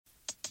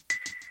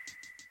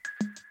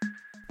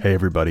Hey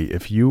everybody,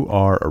 if you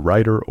are a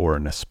writer or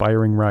an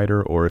aspiring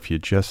writer, or if you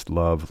just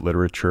love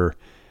literature,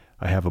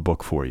 I have a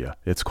book for you.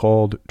 It's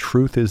called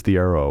Truth is the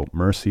Arrow,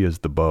 Mercy is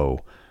the Bow,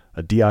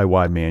 a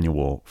DIY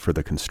manual for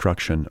the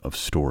construction of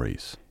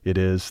stories. It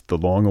is the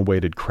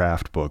long-awaited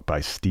craft book by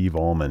Steve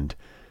Almond,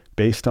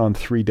 based on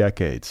 3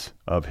 decades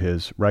of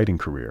his writing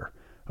career,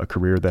 a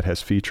career that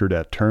has featured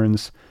at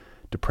turns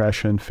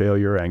depression,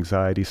 failure,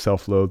 anxiety,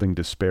 self-loathing,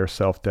 despair,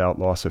 self-doubt,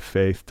 loss of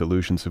faith,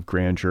 delusions of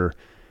grandeur,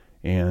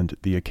 and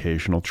the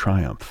occasional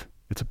triumph.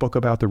 It's a book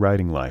about the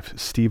writing life.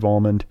 Steve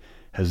Almond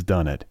has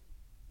done it.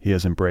 He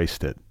has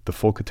embraced it, the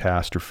full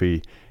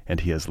catastrophe, and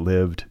he has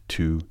lived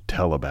to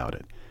tell about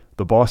it.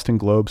 The Boston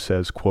Globe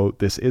says, quote,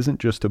 "This isn't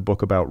just a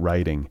book about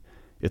writing,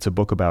 it's a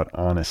book about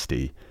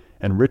honesty."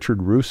 And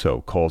Richard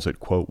Russo calls it,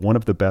 quote, "one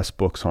of the best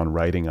books on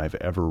writing I've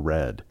ever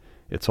read.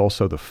 It's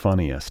also the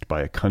funniest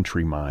by a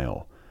country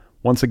mile."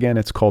 Once again,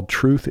 it's called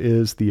Truth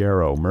is the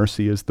Arrow,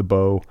 Mercy is the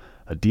Bow,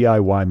 a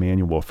DIY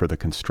manual for the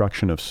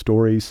construction of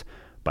stories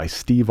by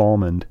Steve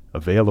Almond,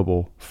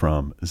 available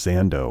from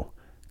Zando.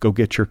 Go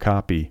get your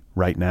copy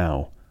right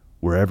now,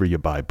 wherever you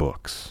buy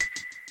books.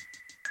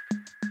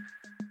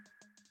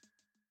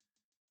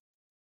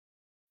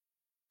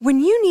 When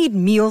you need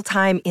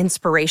mealtime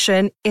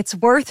inspiration, it's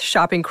worth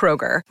shopping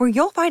Kroger, where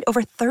you'll find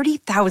over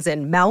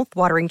 30,000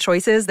 mouth-watering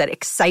choices that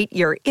excite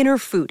your inner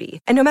foodie.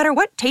 And no matter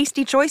what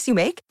tasty choice you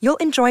make, you'll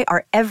enjoy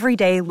our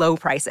everyday low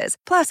prices,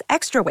 plus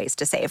extra ways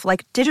to save,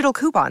 like digital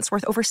coupons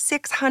worth over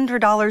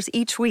 $600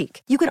 each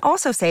week. You can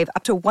also save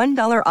up to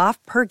 $1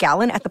 off per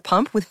gallon at the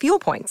pump with fuel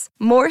points.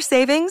 More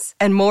savings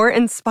and more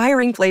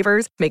inspiring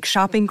flavors make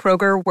shopping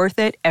Kroger worth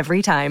it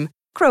every time.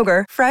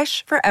 Kroger,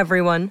 fresh for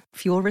everyone.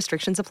 Fuel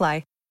restrictions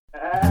apply.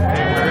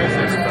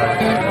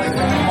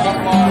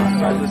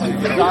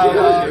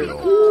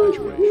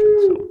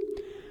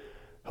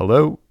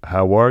 Hello,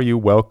 how are you?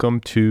 Welcome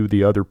to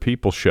the Other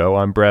People Show.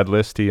 I'm Brad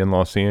Listy in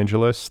Los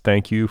Angeles.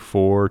 Thank you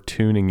for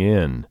tuning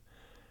in.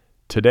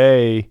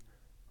 Today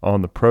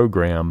on the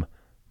program,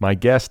 my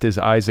guest is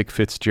Isaac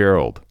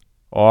Fitzgerald,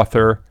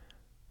 author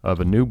of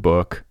a new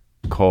book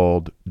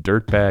called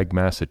Dirtbag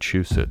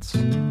Massachusetts.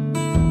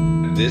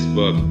 This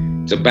book,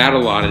 it's about a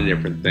lot of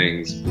different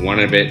things. One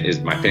of it is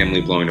my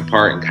family blowing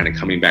apart and kind of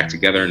coming back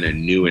together in a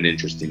new and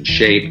interesting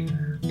shape.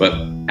 But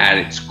at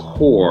its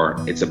core,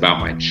 it's about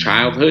my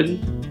childhood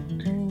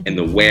and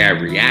the way I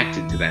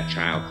reacted to that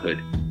childhood,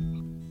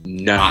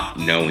 not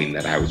knowing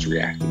that I was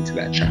reacting to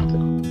that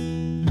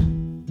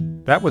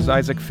childhood. That was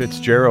Isaac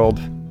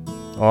Fitzgerald,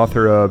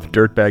 author of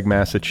Dirtbag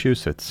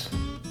Massachusetts.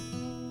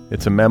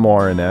 It's a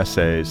memoir and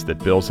essays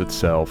that bills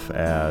itself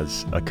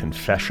as a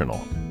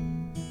confessional.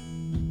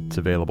 It's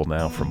available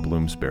now from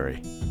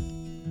Bloomsbury.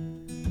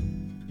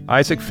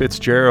 Isaac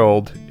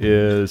Fitzgerald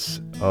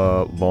is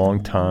a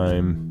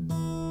longtime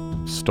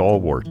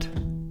stalwart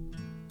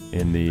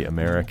in the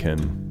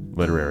American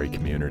literary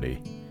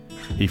community.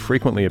 He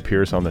frequently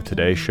appears on the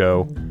Today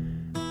Show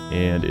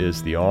and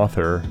is the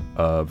author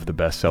of the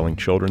best-selling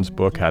children's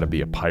book, How to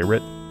Be a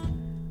Pirate,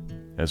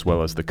 as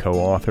well as the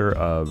co-author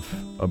of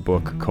a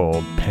book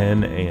called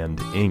Pen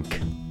and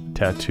Ink,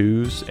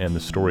 Tattoos and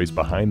the Stories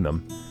Behind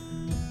Them,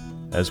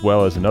 as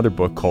well as another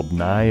book called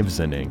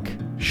Knives and Ink,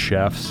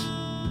 Chefs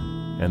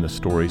and the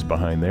Stories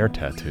Behind Their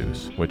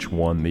Tattoos, which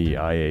won the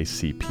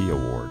IACP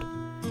award.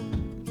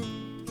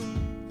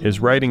 His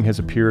writing has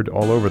appeared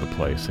all over the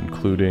place,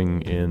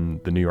 including in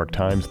the New York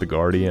Times, The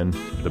Guardian,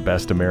 the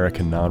Best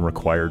American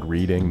Non-Required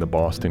Reading, the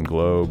Boston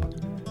Globe,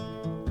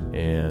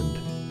 and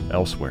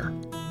elsewhere.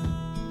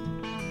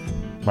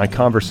 My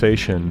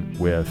conversation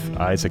with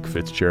Isaac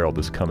Fitzgerald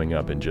is coming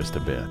up in just a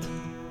bit.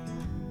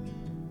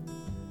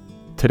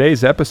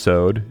 Today's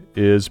episode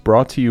is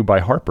brought to you by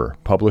Harper,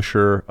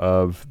 publisher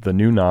of the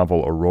new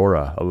novel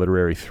Aurora, a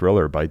literary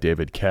thriller by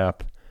David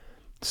Koepp,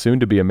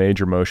 soon to be a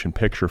major motion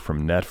picture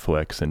from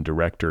Netflix, and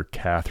director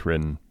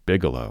Kathryn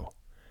Bigelow.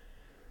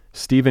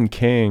 Stephen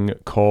King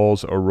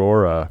calls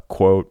Aurora,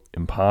 quote,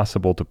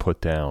 impossible to put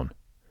down.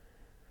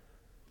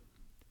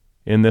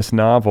 In this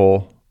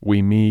novel,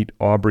 we meet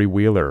Aubrey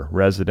Wheeler,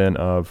 resident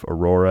of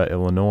Aurora,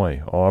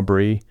 Illinois.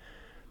 Aubrey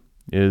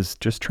is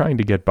just trying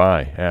to get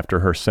by after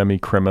her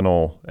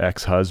semi-criminal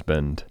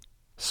ex-husband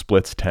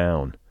splits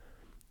town,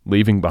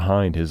 leaving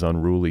behind his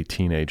unruly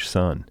teenage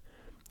son.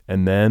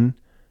 And then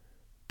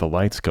the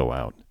lights go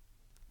out.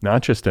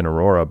 Not just in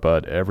Aurora,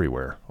 but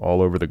everywhere,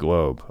 all over the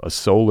globe. A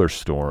solar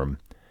storm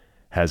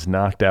has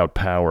knocked out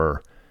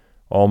power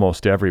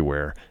almost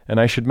everywhere. And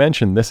I should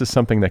mention, this is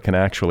something that can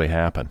actually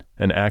happen,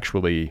 and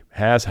actually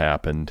has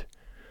happened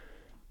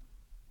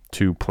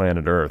to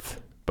planet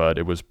Earth. But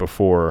it was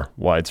before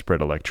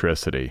widespread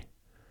electricity.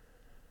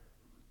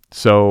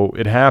 So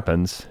it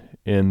happens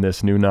in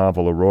this new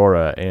novel,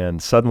 Aurora,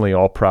 and suddenly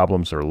all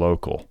problems are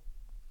local.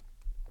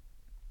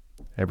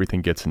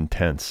 Everything gets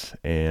intense,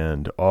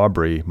 and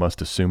Aubrey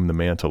must assume the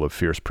mantle of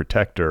fierce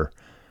protector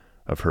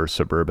of her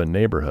suburban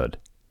neighborhood.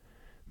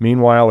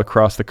 Meanwhile,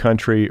 across the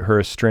country, her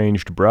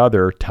estranged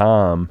brother,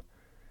 Tom,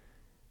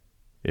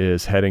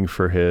 is heading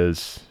for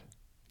his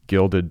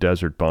gilded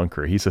desert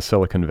bunker. He's a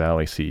Silicon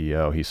Valley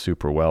CEO. He's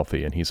super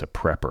wealthy, and he's a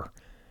prepper.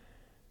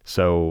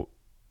 So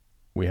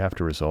we have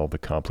to resolve the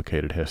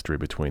complicated history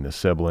between the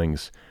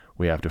siblings.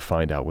 We have to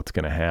find out what's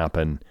going to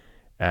happen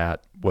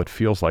at what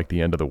feels like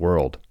the end of the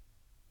world.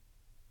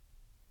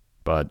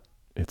 But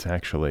it's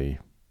actually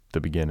the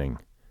beginning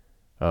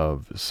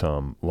of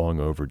some long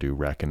overdue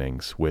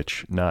reckonings,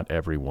 which not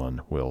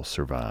everyone will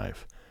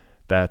survive.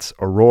 That's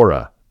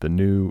Aurora, the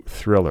new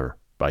thriller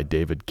by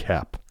David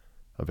Koepp,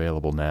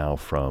 available now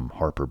from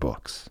Harper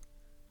Books.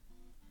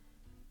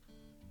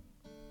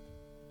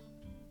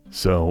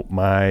 So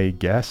my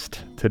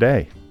guest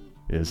today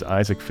is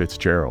Isaac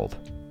Fitzgerald,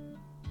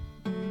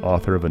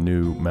 author of a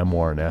new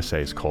memoir and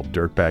essays called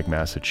Dirtbag,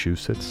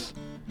 Massachusetts,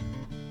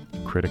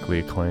 critically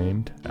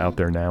acclaimed, out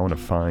there now in a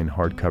fine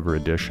hardcover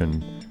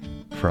edition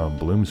from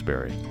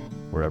Bloomsbury,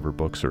 wherever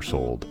books are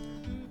sold.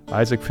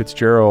 Isaac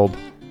Fitzgerald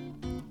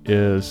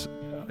is,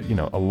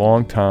 a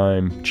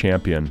longtime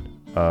champion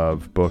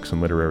of books and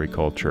literary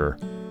culture,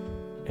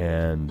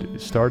 and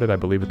started, I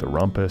believe, at the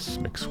Rumpus,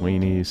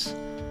 McSweeney's,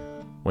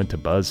 went to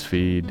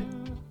BuzzFeed,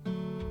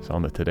 was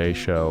on the Today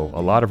Show.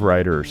 A lot of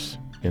writers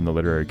in the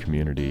literary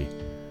community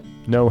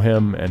know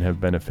him and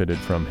have benefited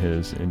from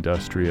his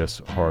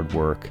industrious hard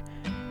work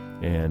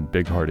and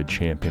big-hearted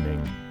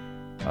championing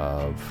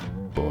of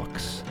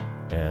books.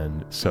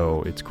 And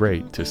so it's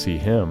great to see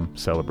him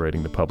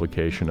celebrating the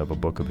publication of a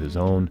book of his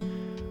own,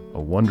 a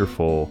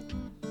wonderful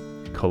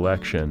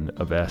collection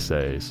of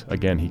essays.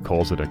 Again, he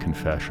calls it a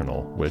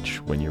confessional,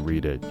 which when you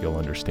read it, you'll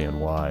understand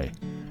why.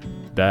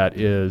 That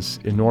is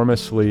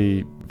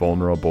enormously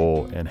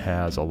vulnerable and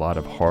has a lot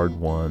of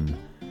hard-won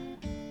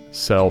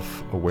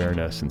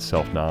self-awareness and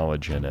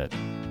self-knowledge in it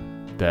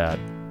that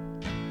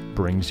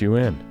brings you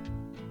in.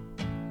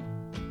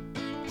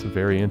 It's a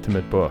very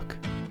intimate book,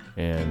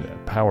 and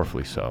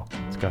powerfully so.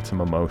 It's got some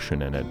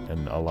emotion in it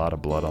and a lot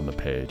of blood on the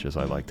page, as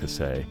I like to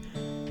say.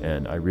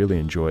 And I really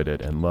enjoyed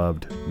it and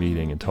loved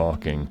meeting and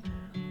talking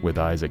with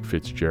Isaac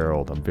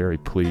Fitzgerald. I'm very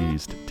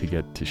pleased to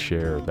get to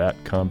share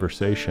that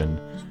conversation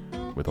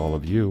with all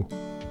of you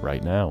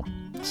right now.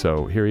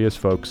 So here he is,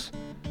 folks.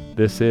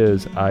 This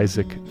is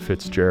Isaac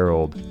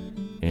Fitzgerald,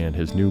 and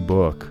his new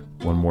book,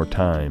 one more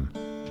time,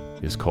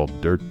 is called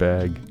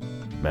Dirtbag,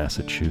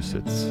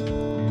 Massachusetts.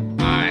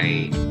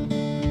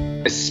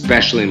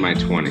 Especially in my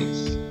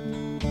 20s,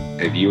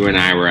 if you and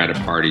I were at a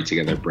party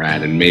together,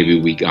 Brad, and maybe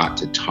we got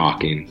to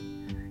talking,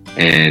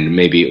 and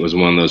maybe it was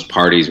one of those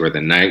parties where the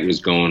night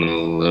was going a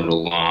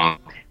little long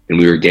and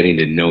we were getting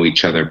to know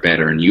each other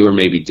better, and you were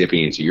maybe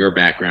dipping into your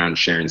background,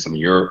 sharing some of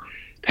your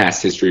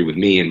past history with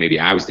me, and maybe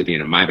I was dipping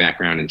into my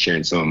background and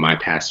sharing some of my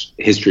past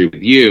history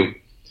with you.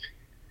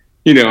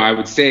 I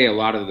would say a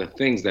lot of the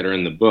things that are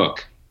in the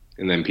book,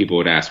 and then people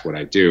would ask what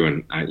I do,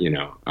 and I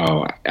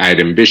had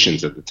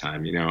ambitions at the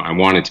time. I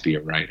wanted to be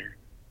a writer,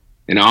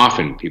 and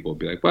often people would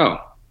be like,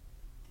 "Well,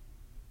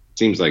 it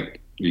seems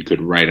like you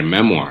could write a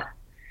memoir."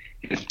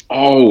 And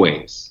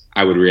always,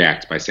 I would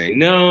react by saying,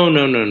 "No."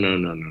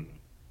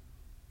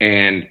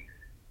 And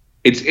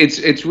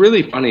it's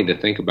really funny to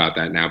think about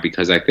that now,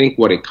 because I think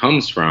what it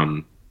comes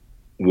from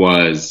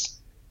was,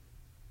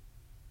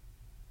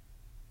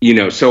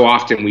 so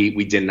often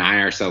we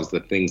deny ourselves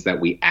the things that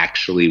we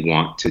actually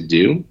want to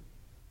do.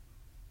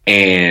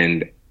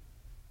 And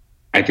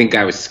I think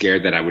I was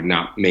scared that I would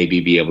not maybe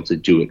be able to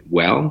do it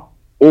well,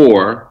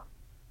 or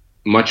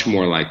much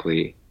more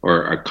likely,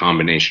 or a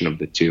combination of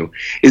the two,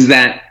 is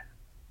that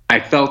I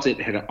felt it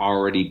had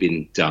already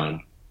been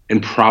done,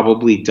 and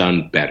probably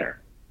done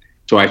better.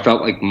 So I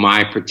felt like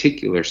my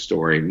particular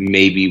story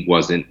maybe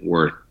wasn't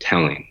worth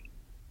telling.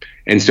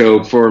 And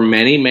so for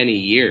many, many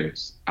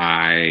years,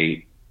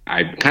 I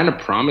kind of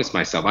promised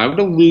myself, I would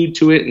allude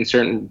to it in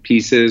certain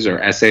pieces or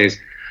essays.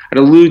 I'd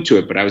allude to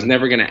it, but I was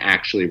never going to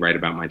actually write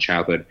about my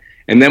childhood.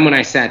 And then when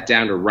I sat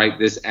down to write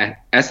this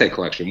essay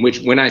collection, which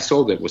when I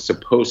sold it was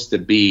supposed to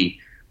be,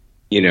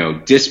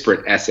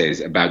 disparate essays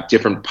about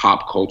different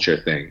pop culture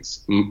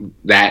things,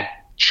 that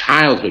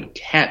childhood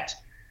kept,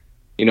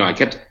 I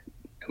kept,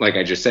 like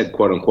I just said,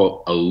 quote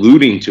unquote,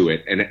 alluding to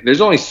it. And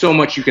there's only so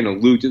much you can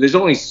allude to. There's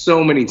only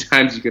so many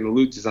times you can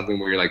allude to something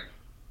where you're like,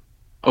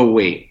 oh,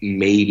 wait,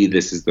 maybe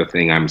this is the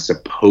thing I'm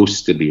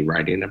supposed to be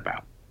writing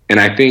about. And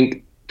I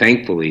think,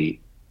 thankfully,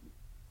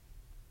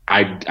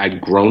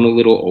 I'd grown a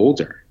little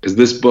older, because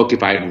this book,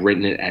 if I had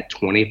written it at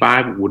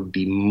 25, would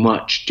be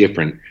much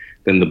different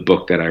than the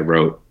book that I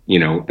wrote,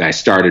 that I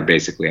started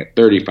basically at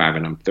 35,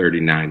 and I'm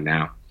 39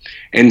 now.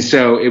 And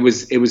so it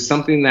was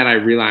something that I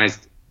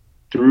realized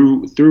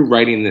through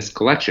writing this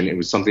collection. It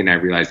was something I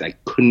realized I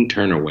couldn't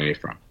turn away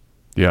from.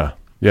 Yeah.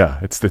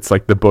 It's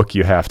like the book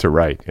you have to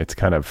write. It's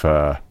kind of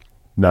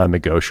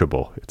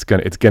non-negotiable. It's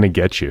gonna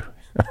get you.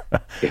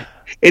 Yeah.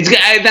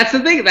 That's the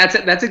thing.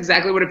 That's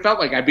exactly what it felt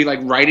like. I'd be like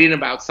writing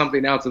about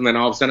something else, and then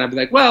all of a sudden I'd be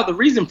like, well, the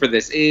reason for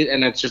this is,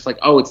 and it's just like,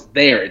 oh, it's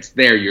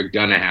there. You're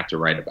gonna have to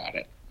write about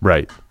it.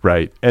 Right.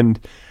 And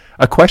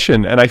a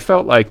question, and I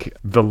felt like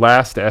the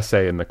last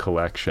essay in the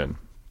collection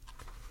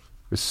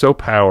was so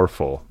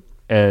powerful,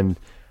 and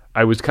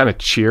I was kind of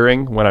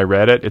cheering when I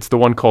read it. It's the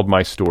one called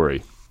My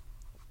Story.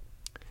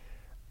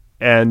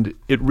 And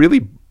it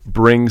really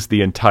brings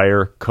the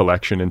entire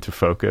collection into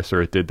focus,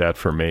 or it did that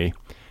for me.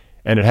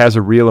 And it has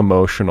a real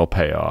emotional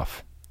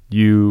payoff.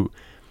 You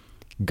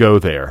go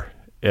there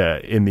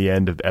at the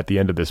end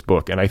of this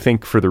book. And I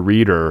think for the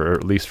reader, or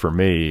at least for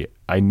me,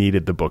 I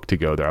needed the book to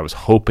go there. I was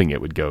hoping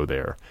it would go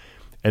there.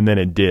 And then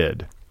it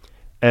did.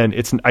 And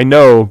I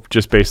know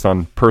just based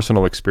on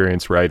personal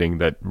experience writing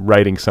that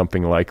writing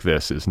something like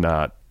this is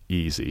not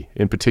easy.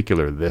 In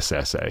particular, this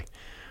essay,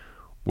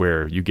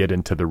 where you get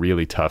into the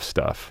really tough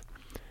stuff.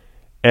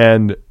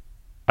 And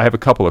I have a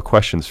couple of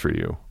questions for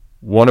you.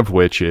 One of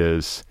which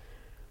is,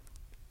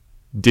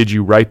 did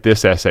you write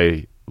this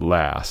essay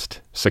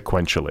last,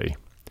 sequentially?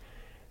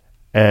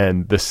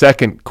 And the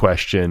second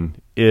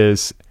question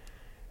is,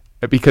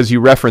 because you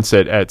reference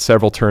it at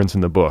several turns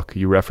in the book,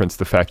 you reference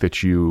the fact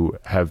that you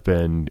have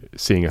been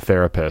seeing a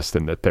therapist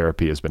and that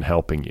therapy has been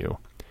helping you.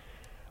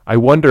 I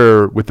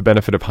wonder, with the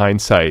benefit of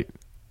hindsight,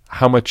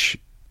 how much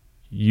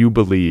you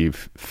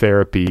believe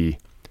therapy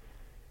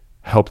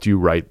helped you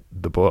write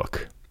the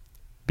book,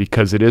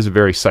 because it is a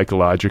very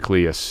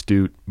psychologically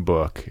astute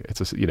book. It's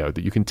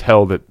that you can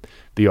tell that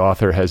the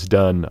author has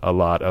done a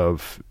lot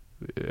of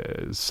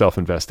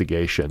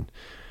self-investigation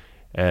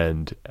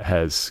and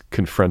has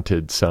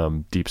confronted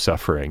some deep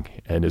suffering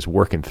and is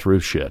working through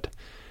shit.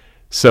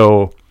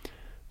 So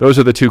those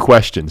are the two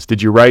questions.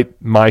 Did you write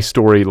my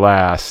story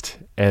last?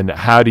 And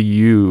how do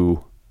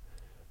you,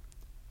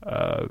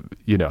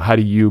 how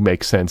do you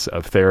make sense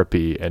of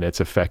therapy and its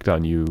effect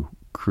on you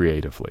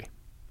creatively?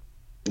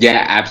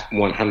 Yeah,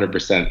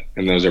 100%.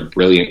 And those are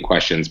brilliant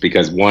questions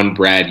because one,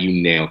 Brad,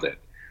 you nailed it.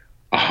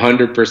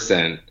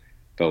 100%.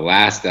 The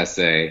last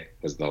essay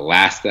was the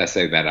last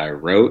essay that I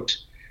wrote.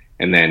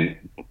 And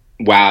then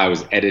while I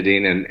was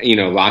editing and,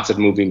 lots of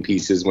moving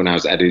pieces when I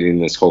was editing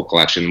this whole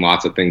collection,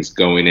 lots of things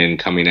going in,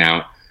 coming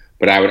out.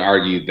 But I would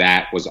argue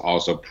that was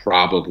also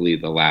probably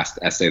the last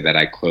essay that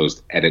I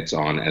closed edits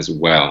on as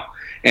well.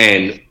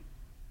 And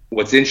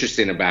what's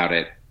interesting about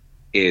it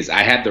is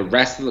I had the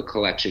rest of the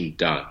collection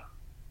done.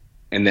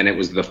 And then it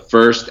was the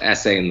first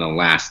essay and the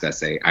last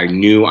essay. I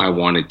knew I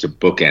wanted to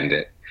bookend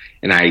it.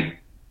 And I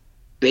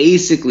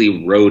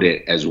basically wrote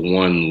it as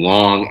one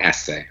long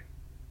essay.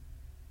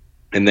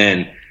 And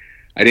then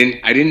I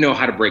didn't know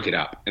how to break it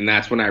up. And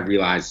that's when I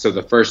realized, so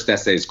the first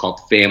essay is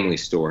called Family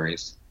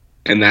Stories.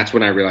 And that's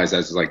when I realized I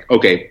was like,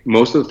 okay,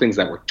 most of the things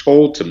that were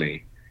told to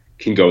me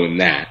can go in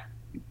that.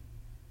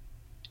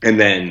 And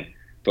then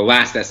the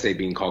last essay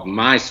being called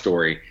My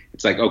Story,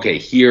 it's like, okay,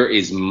 here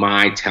is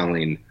my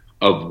telling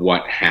of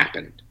what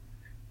happened.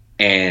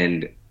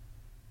 And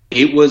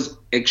it was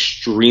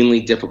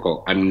extremely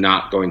difficult. I'm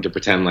not going to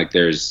pretend like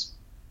there's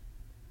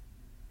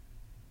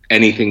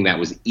anything that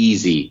was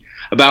easy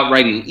about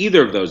writing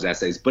either of those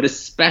essays, but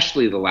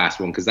especially the last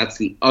one, because that's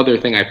the other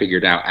thing I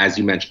figured out, as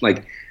you mentioned,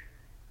 like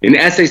in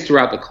essays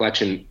throughout the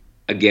collection,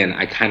 again,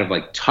 I kind of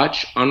like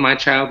touch on my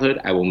childhood.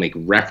 I will make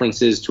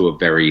references to a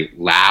very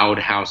loud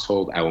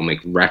household. I will make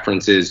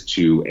references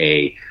to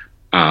a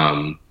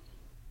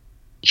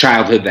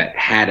childhood that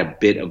had a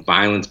bit of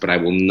violence, but I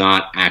will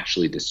not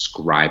actually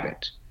describe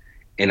it.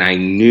 And I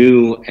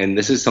knew, and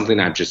this is something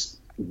I've just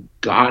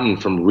gotten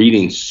from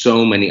reading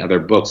so many other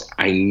books,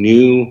 I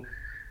knew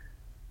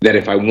that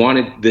if I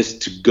wanted this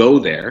to go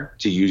there,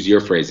 to use your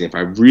phrasing, if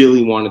I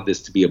really wanted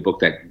this to be a book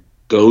that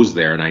goes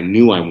there, and I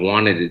knew I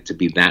wanted it to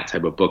be that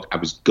type of book, I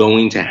was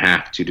going to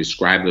have to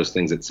describe those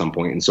things at some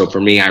point. And so for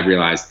me, I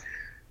realized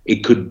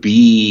it could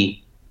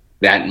be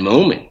that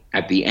moment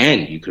at the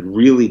end. You could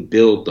really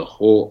build the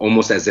whole,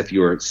 almost as if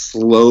you're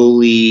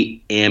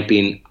slowly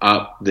amping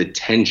up the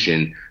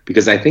tension,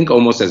 because I think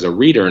almost as a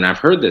reader, and I've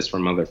heard this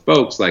from other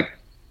folks, like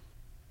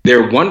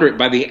they're wondering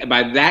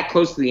by that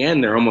close to the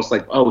end, they're almost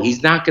like, oh,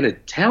 he's not going to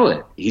tell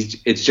it.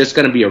 It's just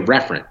going to be a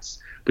reference,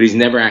 but he's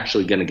never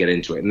actually going to get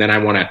into it. And then I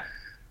want to,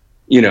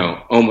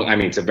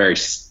 it's a very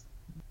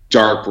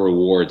dark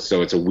reward,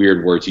 so it's a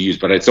weird word to use,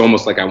 but it's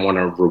almost like I want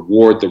to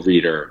reward the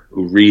reader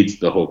who reads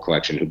the whole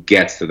collection, who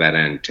gets to that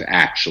end, to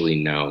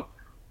actually know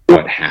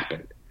what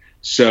happened.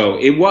 So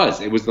it was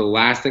the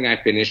last thing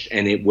I finished,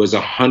 and it was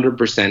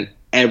 100%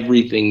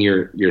 everything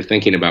you're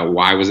thinking about.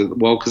 Why was it?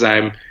 Well,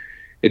 because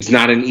it's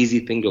not an easy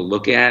thing to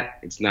look at.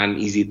 It's not an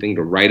easy thing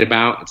to write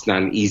about. It's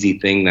not an easy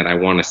thing that I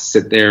want to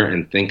sit there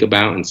and think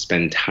about and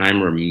spend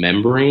time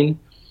remembering.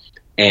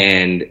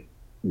 And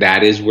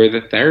that is where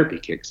the therapy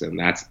kicks in.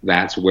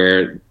 That's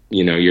where,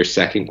 your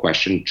second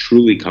question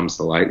truly comes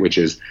to light, which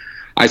is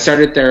I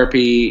started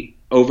therapy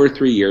over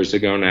 3 years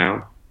ago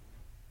now.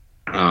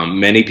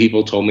 Many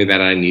people told me that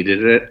I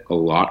needed it a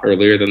lot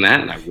earlier than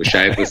that, and I wish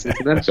I had listened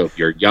to them. So if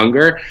you're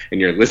younger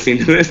and you're listening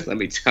to this, let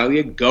me tell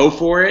you, go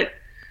for it.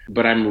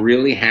 But I'm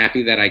really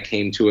happy that I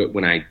came to it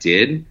when I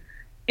did,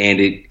 and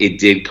it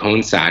did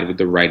coincide with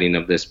the writing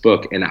of this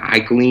book. And I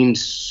gleaned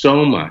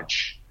so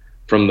much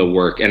from the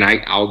work, and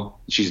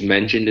she's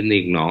mentioned in the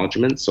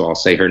acknowledgments, so I'll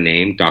say her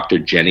name, Dr.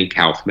 Jenny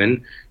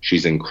Kaufman.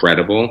 She's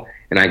incredible,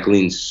 and I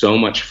gleaned so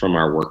much from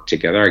our work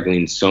together. I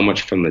gleaned so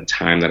much from the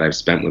time that I've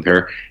spent with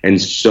her, and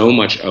so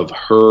much of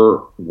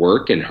her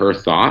work and her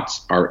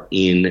thoughts are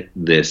in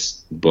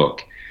this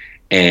book.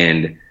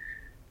 And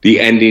the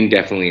ending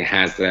definitely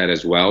has that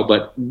as well.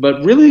 But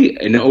really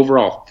an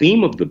overall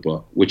theme of the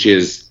book, which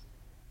is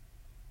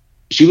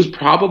she was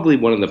probably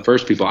one of the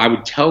first people. I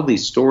would tell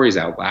these stories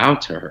out loud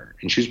to her,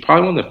 and she was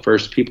probably one of the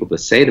first people to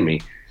say to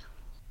me,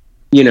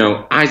 you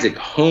know, Isaac,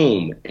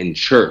 home and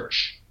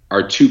church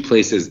are two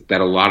places that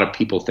a lot of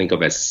people think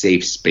of as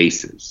safe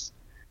spaces.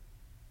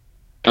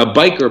 A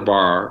biker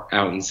bar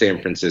out in San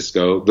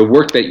Francisco, the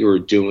work that you were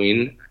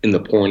doing in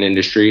the porn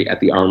industry at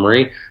the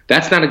Armory,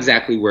 that's not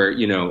exactly where,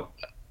 you know,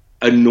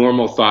 a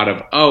normal thought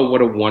of, oh,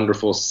 what a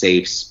wonderful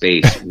safe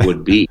space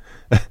would be.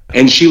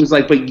 And she was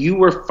like, but you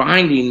were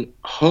finding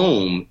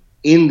home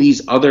in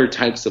these other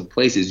types of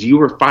places. You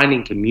were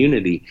finding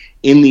community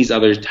in these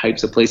other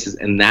types of places,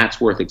 and that's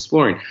worth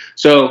exploring.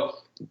 So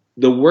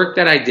the work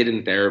that I did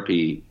in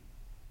therapy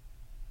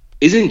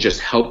isn't just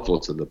helpful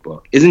to the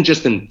book, isn't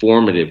just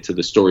informative to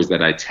the stories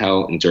that I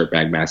tell in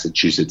Dirtbag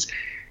Massachusetts.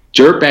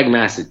 Dirtbag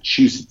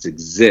Massachusetts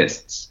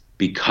exists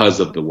because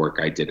of the work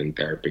I did in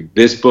therapy.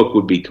 This book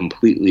would be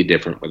completely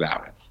different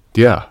without it.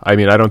 Yeah, I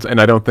mean, I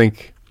don't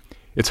think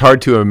it's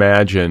hard to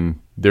imagine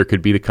there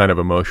could be the kind of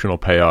emotional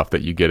payoff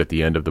that you get at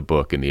the end of the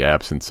book in the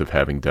absence of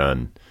having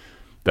done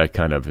that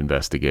kind of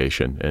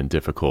investigation and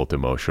difficult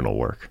emotional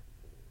work.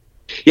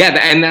 Yeah,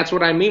 and that's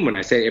what I mean when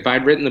I say if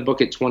I'd written the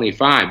book at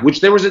 25,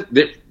 which there was a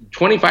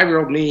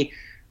 25-year-old me,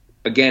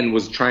 again,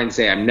 was trying to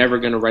say I'm never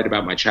going to write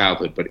about my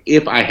childhood. But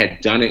if I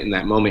had done it in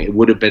that moment, it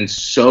would have been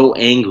so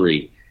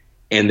angry,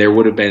 and there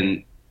would have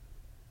been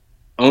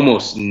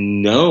almost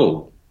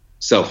no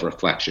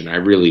self-reflection, I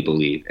really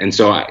believe. And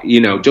so,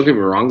 don't get me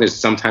wrong, there's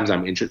sometimes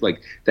I'm interested,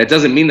 like, that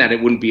doesn't mean that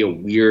it wouldn't be a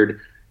weird,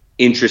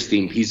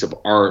 interesting piece of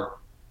art,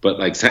 but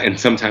like, and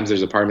sometimes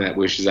there's a part of me that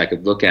wishes I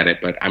could look at it,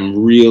 but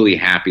I'm really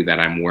happy that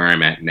I'm where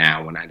I'm at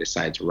now when I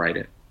decide to write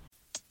it.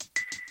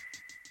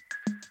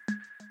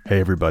 Hey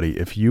everybody,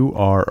 if you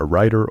are a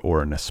writer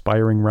or an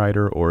aspiring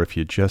writer, or if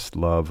you just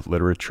love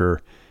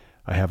literature,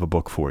 I have a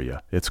book for you.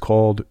 It's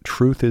called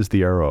Truth is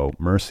the Arrow,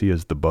 Mercy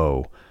is the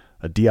Bow,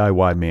 a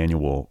DIY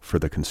manual for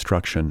the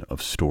construction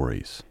of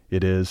stories.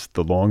 It is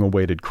the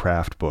long-awaited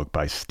craft book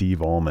by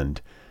Steve Almond,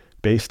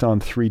 based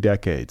on 3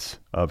 decades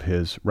of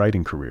his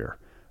writing career,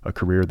 a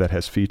career that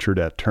has featured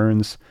at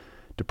turns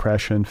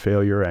depression,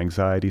 failure,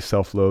 anxiety,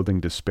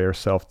 self-loathing, despair,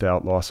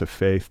 self-doubt, loss of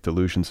faith,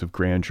 delusions of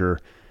grandeur,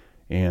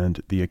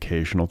 and the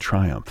occasional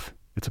triumph.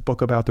 It's a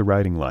book about the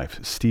writing life.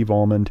 Steve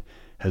Almond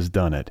has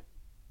done it.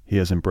 He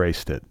has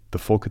embraced it, the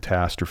full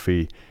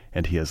catastrophe,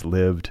 and he has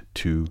lived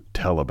to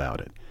tell about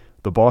it.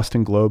 The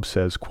Boston Globe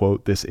says,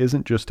 quote, "This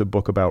isn't just a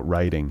book about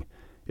writing,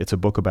 it's a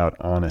book about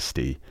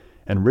honesty."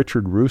 And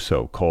Richard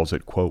Russo calls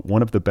it, quote,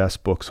 "one of the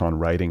best books on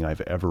writing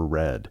I've ever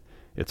read.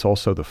 It's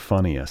also the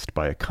funniest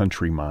by a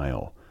country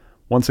mile."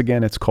 Once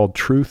again, it's called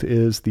Truth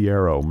is the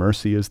Arrow,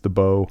 Mercy is the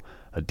Bow,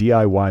 a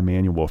DIY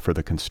manual for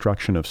the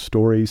construction of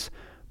stories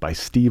by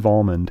Steve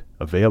Almond,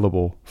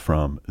 available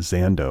from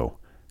Zando.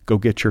 Go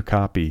get your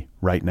copy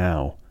right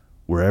now,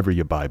 wherever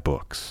you buy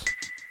books.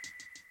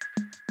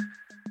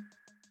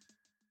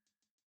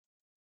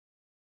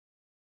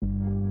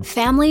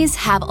 Families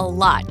have a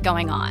lot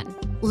going on.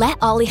 Let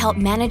Ollie help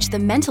manage the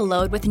mental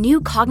load with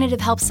new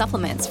cognitive help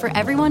supplements for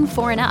everyone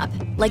 4 and up,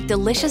 like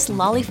delicious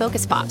Lolly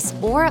Focus Pops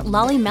or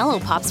Lolly Mellow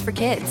Pops for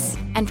kids.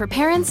 And for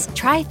parents,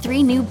 try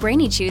 3 new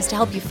Brainy Chews to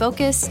help you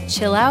focus,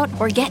 chill out,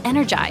 or get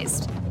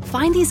energized.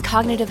 Find these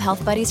cognitive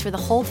health buddies for the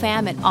whole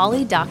fam at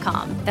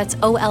ollie.com. That's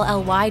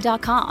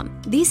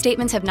OLLY.com. These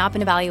statements have not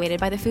been evaluated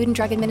by the Food and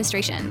Drug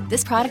Administration.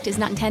 This product is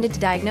not intended to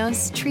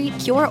diagnose, treat,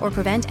 cure, or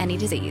prevent any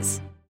disease.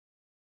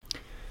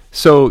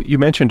 So you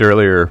mentioned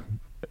earlier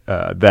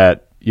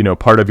that,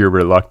 part of your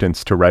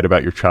reluctance to write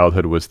about your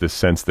childhood was this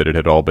sense that it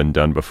had all been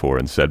done before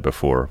and said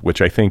before,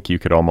 which I think you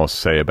could almost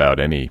say about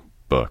any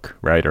book,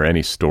 right? Or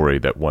any story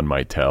that one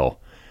might tell.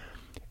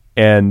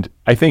 And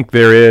I think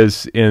there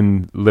is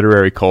in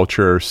literary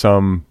culture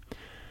some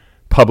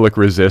public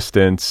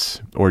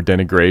resistance or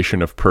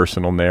denigration of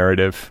personal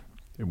narrative,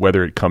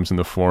 whether it comes in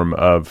the form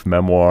of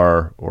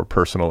memoir or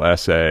personal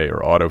essay or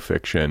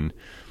autofiction,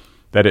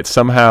 that it's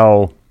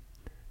somehow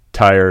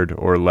tired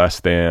or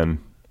less than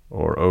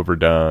or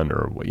overdone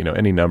or,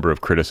 any number of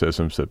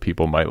criticisms that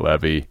people might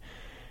levy.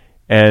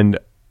 And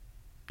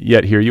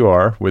yet here you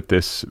are with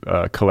this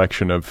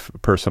collection of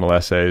personal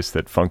essays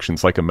that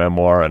functions like a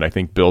memoir and I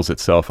think bills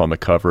itself on the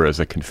cover as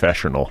a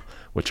confessional,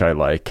 which I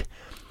like.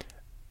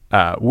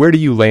 Where do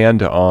you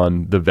land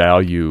on the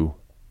value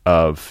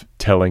of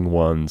telling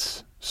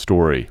one's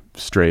story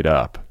straight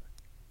up?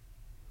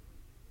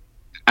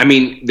 I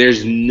mean,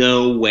 there's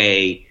no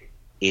way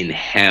in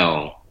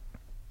hell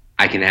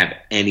I can have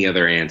any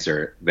other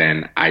answer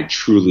than I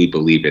truly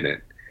believe in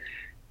it.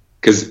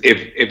 Because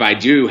if I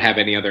do have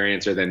any other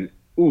answer, then,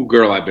 ooh,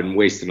 girl, I've been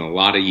wasting a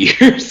lot of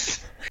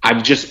years.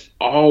 I've just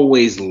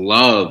always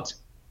loved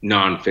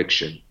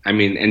nonfiction. I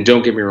mean, and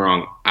don't get me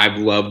wrong, I've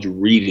loved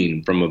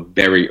reading from a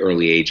very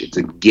early age. It's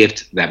a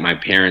gift that my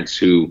parents,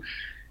 who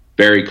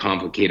very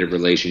complicated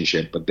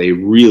relationship, but they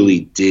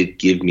really did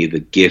give me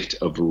the gift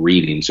of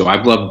reading. So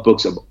I've loved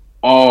books of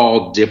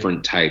all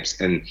different types.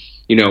 And,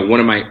 you know, one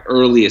of my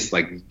earliest,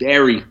 like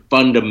very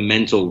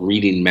fundamental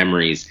reading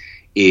memories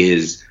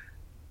is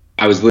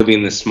I was living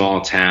in this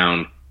small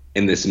town,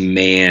 and this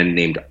man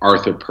named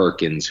Arthur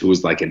Perkins, who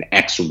was like an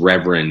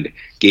ex-reverend,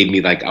 gave me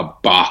like a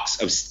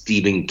box of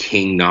Stephen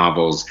King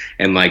novels.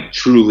 And like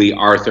truly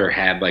Arthur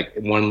had like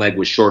one leg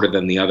was shorter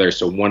than the other.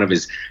 So one of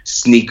his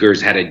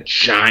sneakers had a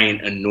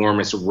giant,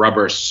 enormous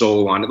rubber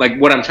sole on it. Like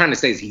what I'm trying to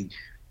say is he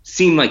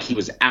seemed like he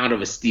was out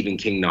of a Stephen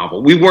King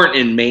novel. We weren't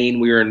in Maine,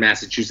 we were in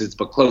Massachusetts,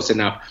 but close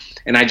enough.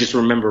 And I just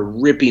remember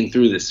ripping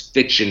through this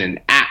fiction and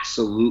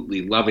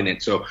absolutely loving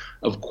it. So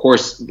of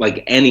course,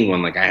 like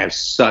anyone, like I have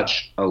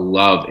such a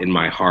love in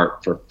my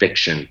heart for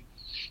fiction,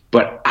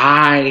 but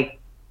I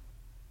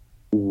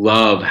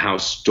love how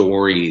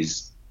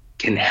stories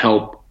can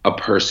help a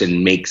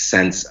person make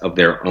sense of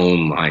their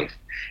own life.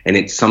 And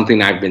it's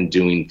something I've been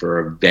doing for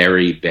a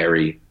very,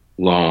 very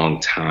long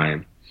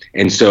time.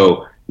 And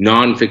so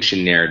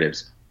nonfiction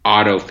narratives,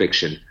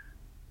 autofiction,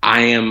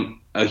 I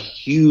am a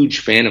huge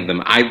fan of them.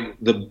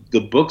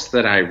 The books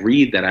that I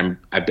read that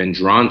I've been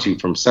drawn to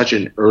from such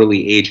an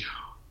early age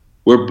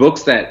were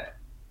books that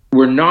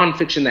were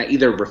nonfiction that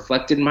either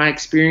reflected my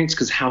experience,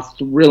 because how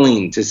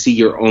thrilling to see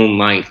your own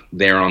life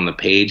there on the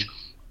page,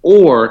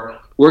 or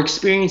were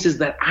experiences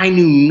that I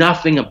knew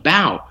nothing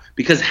about,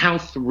 because how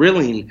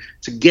thrilling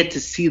to get to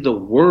see the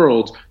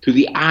world through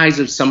the eyes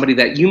of somebody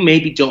that you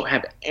maybe don't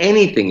have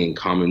anything in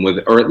common with,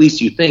 or at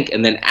least you think.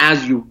 And then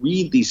as you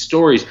read these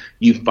stories,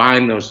 you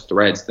find those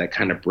threads that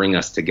kind of bring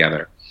us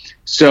together.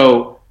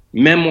 So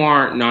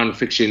memoir,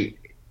 nonfiction,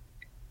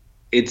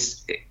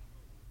 it's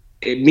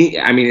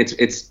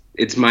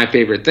my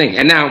favorite thing.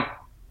 And now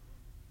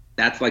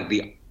that's like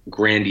the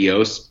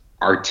grandiose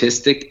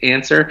artistic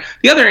answer.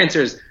 The other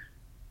answer is,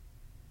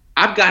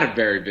 I've got a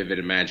very vivid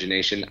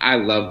imagination. I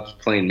loved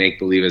playing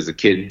make-believe as a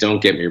kid.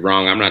 Don't get me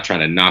wrong. I'm not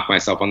trying to knock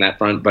myself on that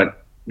front,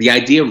 but the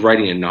idea of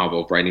writing a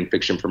novel, of writing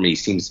fiction for me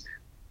seems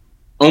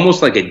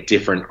almost like a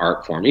different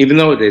art form, even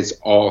though it is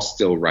all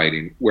still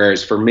writing.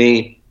 Whereas for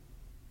me,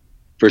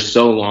 for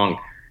so long,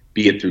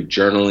 be it through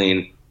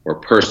journaling or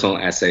personal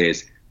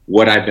essays,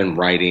 what I've been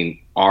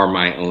writing are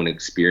my own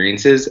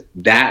experiences.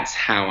 That's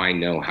how I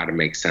know how to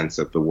make sense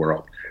of the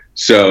world.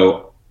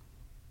 So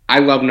I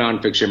love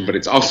nonfiction, but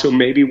it's also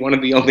maybe one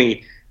of the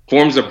only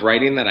forms of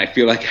writing that I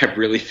feel like I've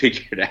really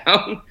figured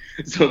out.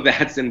 So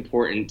that's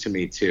important to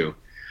me too.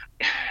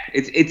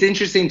 It's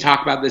interesting to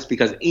talk about this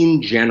because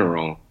in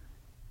general,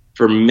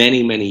 for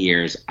many, many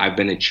years, I've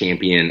been a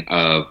champion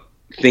of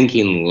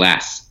thinking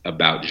less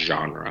about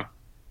genre.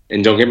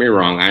 And don't get me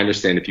wrong, I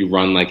understand if you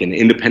run like an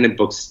independent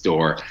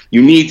bookstore,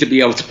 you need to be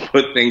able to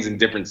put things in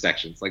different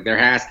sections. Like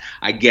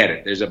I get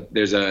it.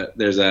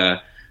 There's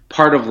a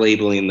part of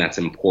labeling that's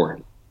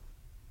important.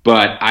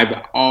 But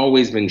I've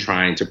always been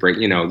trying to break,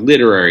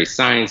 literary,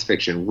 science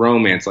fiction,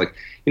 romance. Like,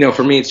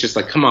 for me, it's just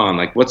like, come on,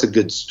 like, what's a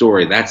good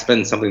story? That's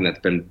been something that's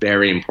been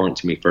very important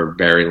to me for a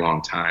very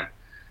long time.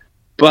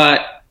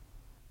 But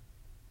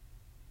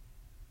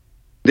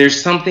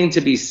there's something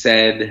to be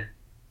said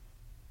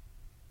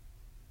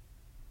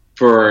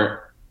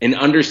for an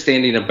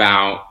understanding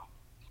about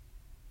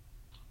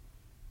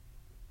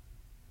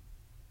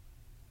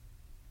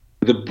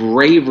the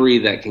bravery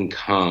that can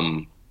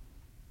come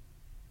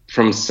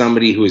from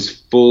somebody who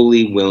is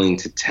fully willing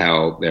to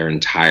tell their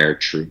entire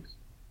truth,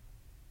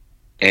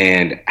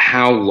 and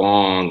how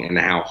long and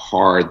how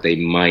hard they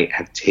might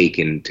have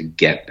taken to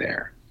get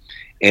there.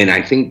 And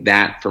I think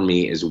that for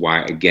me is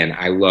why, again,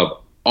 I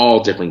love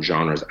all different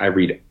genres. I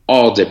read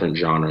all different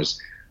genres,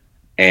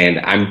 and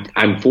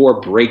I'm for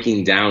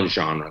breaking down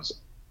genres.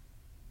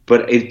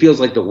 But it feels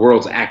like the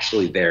world's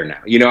actually there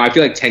now. I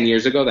feel like 10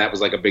 years ago, that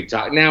was like a big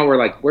talk. Now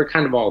we're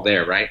kind of all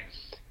there, right?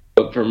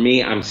 But for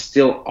me, I'm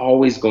still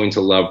always going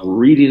to love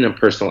reading a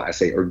personal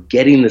essay or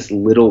getting this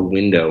little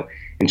window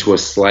into a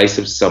slice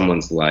of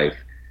someone's life.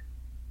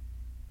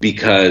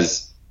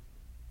 Because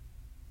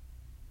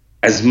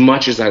as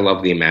much as I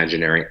love the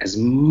imaginary, as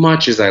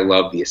much as I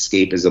love the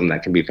escapism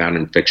that can be found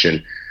in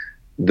fiction,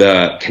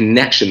 the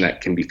connection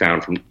that can be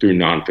found through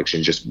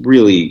nonfiction just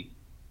really,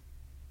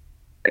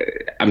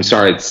 I'm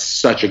sorry, it's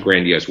such a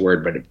grandiose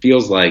word, but it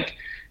feels like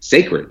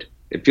sacred.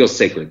 It feels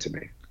sacred to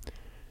me.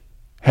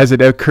 Has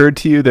it occurred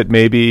to you that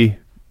maybe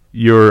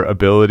your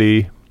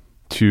ability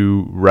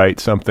to write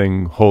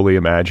something wholly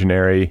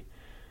imaginary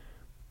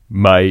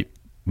might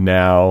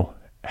now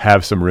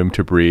have some room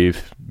to breathe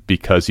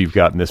because you've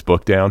gotten this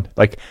book down?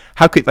 Like,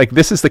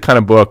 this is the kind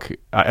of book,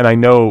 and I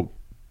know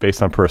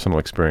based on personal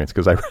experience,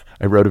 because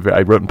I wrote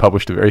and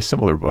published a very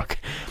similar book,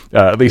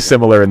 at least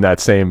similar in that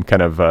same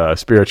kind of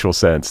spiritual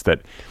sense,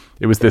 that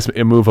it was this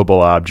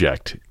immovable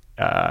object.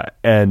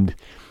 And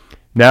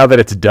now that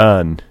it's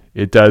done,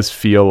 it does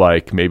feel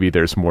like maybe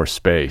there's more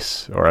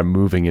space, or I'm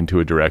moving into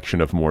a direction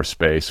of more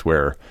space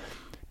where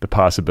the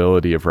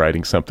possibility of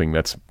writing something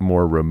that's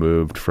more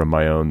removed from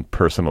my own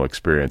personal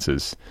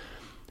experiences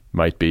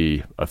might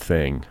be a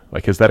thing.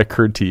 Like, has that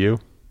occurred to you?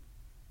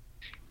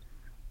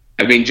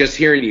 I mean, just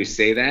hearing you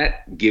say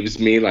that gives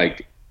me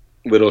like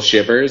little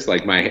shivers,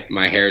 like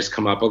my hairs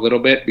come up a little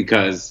bit,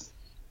 because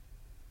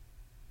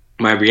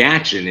my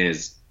reaction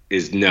is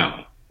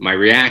no. My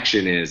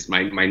reaction is,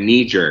 my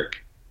knee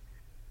jerk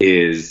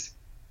is,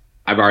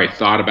 I've already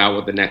thought about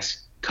what the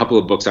next couple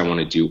of books I want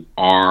to do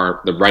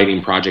are, the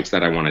writing projects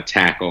that I want to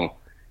tackle,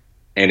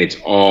 and it's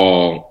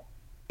all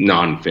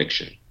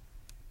nonfiction.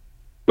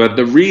 But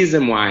the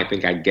reason why I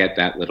think I get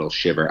that little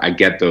shiver, I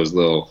get those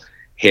little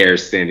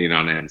hairs standing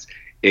on ends,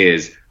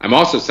 is I'm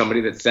also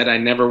somebody that said I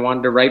never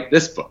wanted to write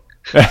this book.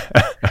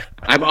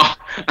 I'm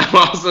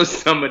also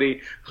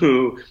somebody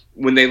who,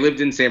 when they lived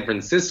in San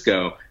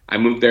Francisco, I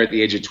moved there at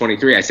the age of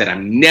 23. I said,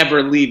 I'm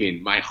never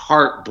leaving. My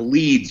heart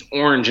bleeds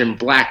orange and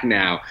black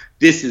now.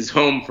 This is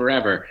home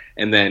forever.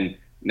 And then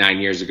 9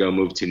 years ago,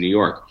 moved to New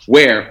York,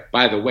 where,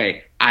 by the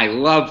way, I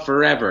love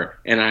forever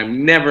and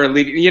I'm never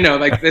leaving. You know,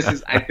 like this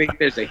is, I think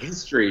there's a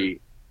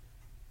history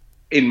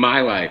in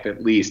my life,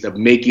 at least, of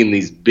making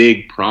these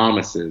big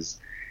promises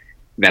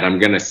that I'm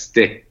going to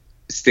stick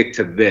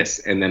to this.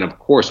 And then, of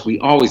course,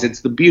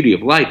 it's the beauty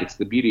of life. It's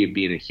the beauty of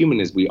being a human,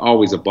 is we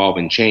always evolve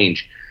and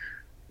change.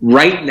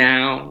 Right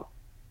now,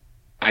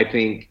 I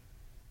think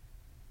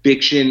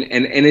fiction,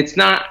 and it's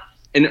not,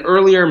 an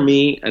earlier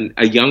me,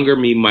 a younger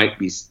me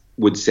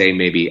would say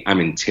maybe I'm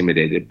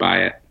intimidated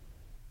by it.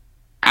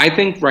 I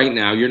think right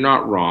now, you're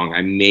not wrong.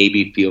 I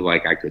maybe feel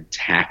like I could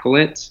tackle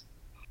it.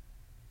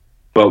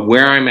 But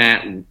where I'm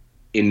at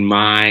in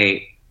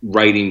my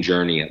writing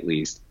journey, at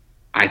least,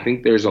 I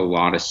think there's a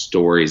lot of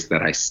stories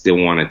that I still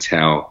want to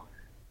tell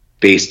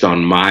based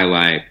on my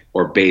life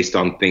or based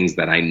on things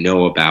that I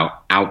know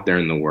about out there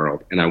in the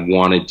world. And I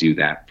want to do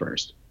that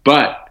first.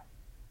 But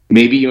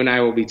maybe you and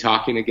I will be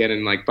talking again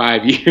in like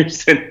 5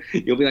 years and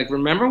you'll be like,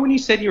 remember when you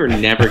said you were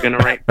never going to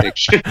write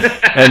fiction?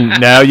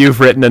 And now you've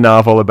written a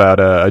novel about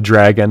a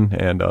dragon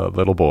and a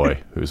little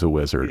boy who's a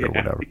wizard or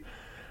whatever.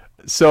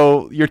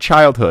 So your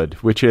childhood,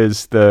 which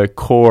is the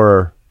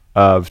core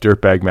of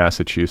Dirtbag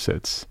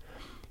Massachusetts,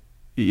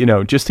 you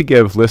know, just to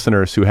give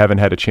listeners who haven't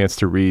had a chance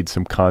to read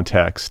some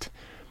context,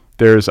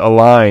 there's a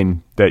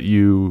line that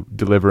you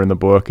deliver in the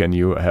book and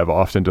you have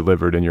often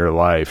delivered in your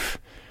life.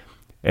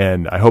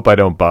 And I hope I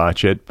don't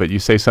botch it, but you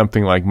say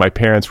something like, my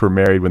parents were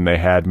married when they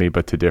had me,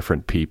 but to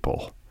different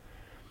people.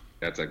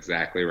 That's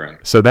exactly right.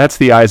 So that's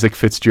the Isaac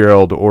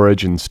Fitzgerald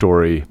origin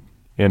story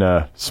in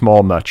a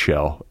small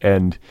nutshell.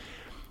 And,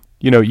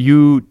 you know,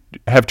 you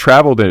have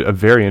traveled a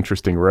very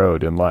interesting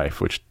road in life,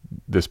 which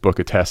this book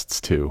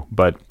attests to.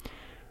 But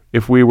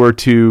if we were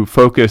to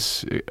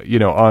focus, you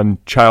know, on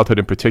childhood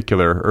in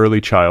particular, early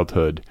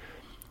childhood,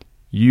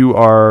 you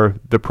are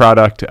the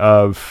product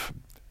of,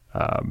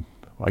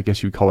 I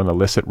guess you'd call it an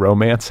illicit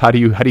romance. How do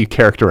you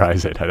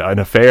characterize it? An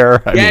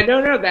affair?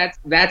 No,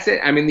 that's it.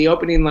 I mean, the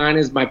opening line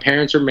is, my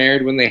parents were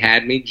married when they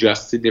had me,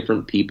 just to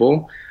different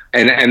people.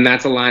 And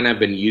that's a line I've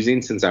been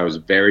using since I was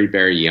very,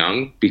 very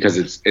young, because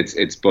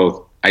it's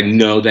both, I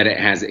know that it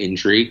has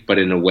intrigue, but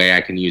in a way I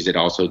can use it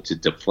also to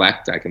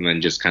deflect. I can then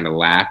just kind of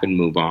laugh and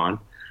move on.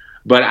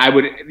 But I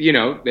would, you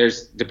know,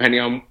 there's, depending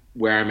on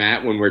where I'm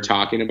at when we're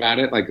talking about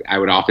it, like I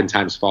would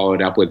oftentimes follow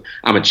it up with,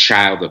 I'm a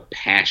child of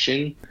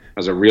passion. I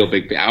was a real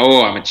big,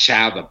 I'm a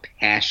child of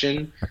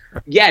passion.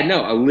 Yeah,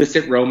 no,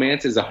 illicit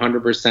romance is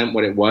 100%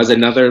 what it was.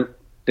 Another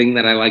thing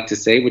that I like to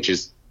say, which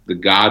is the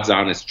God's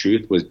honest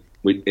truth,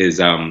 is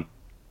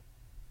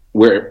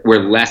we're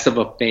less of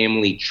a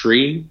family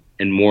tree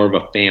and more of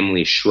a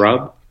family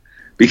shrub,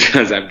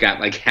 because I've got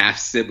like half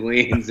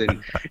siblings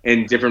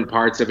and different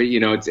parts of it. You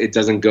know, it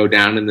doesn't go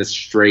down in the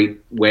straight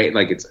way.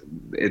 Like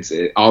it's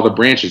all the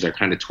branches are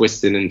kind of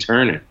twisted and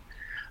turning.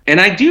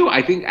 And I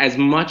think as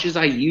much as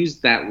I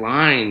use that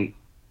line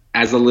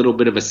as a little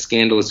bit of a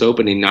scandalous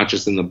opening, not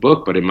just in the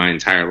book, but in my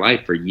entire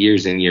life for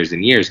years and years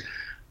and years,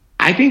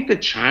 I think the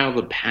child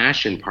of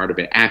passion part of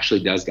it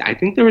actually does. I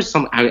think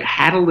I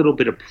had a little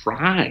bit of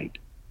pride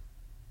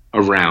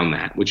around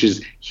that, which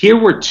is, here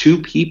were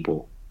two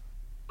people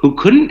who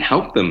couldn't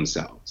help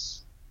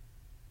themselves.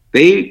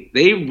 They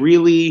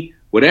really,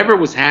 whatever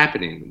was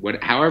happening,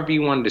 however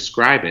you want to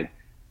describe it,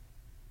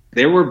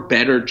 there were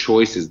better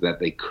choices that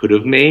they could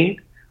have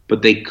made,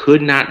 but they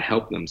could not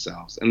help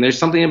themselves. And there's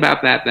something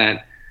about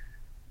that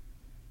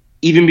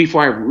even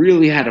before I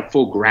really had a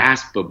full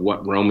grasp of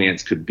what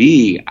romance could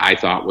be, I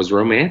thought was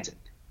romantic.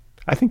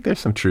 I think there's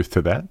some truth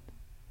to that.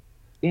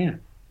 Yeah.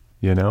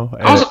 You know?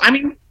 Also, I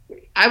mean,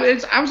 I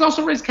was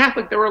also raised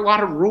Catholic. There were a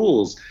lot of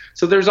rules.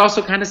 So there's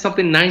also kind of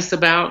something nice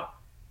about,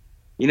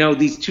 you know,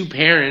 these two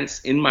parents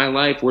in my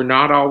life were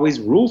not always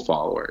rule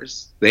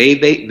followers.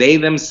 They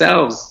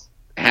themselves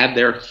had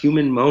their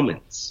human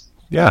moments.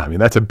 Yeah, I mean,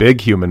 that's a big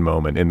human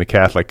moment in the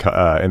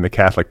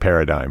Catholic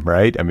paradigm,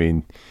 right? I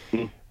mean,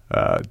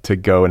 to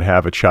go and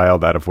have a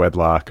child out of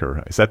wedlock,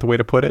 or is that the way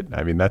to put it?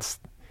 I mean, that's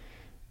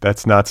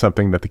not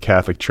something that the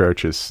Catholic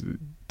Church is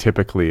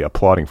typically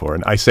applauding for.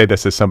 And I say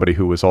this as somebody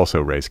who was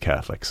also raised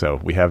Catholic, so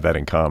we have that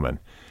in common.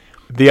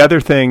 The other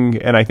thing,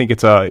 and I think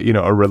it's a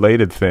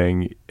related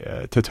thing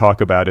to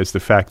talk about, is the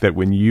fact that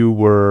when you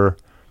were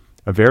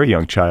a very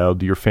young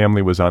child, your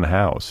family was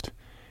unhoused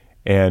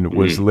and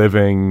was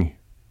living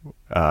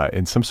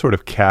in some sort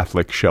of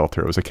Catholic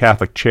shelter. It was a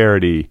Catholic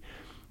charity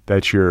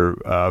that your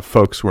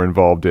folks were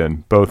involved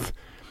in, both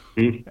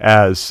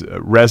as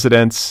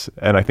residents.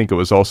 And I think it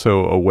was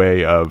also a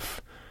way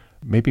of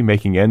maybe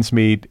making ends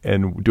meet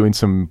and doing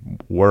some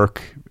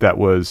work that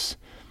was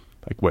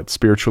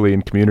spiritually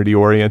and community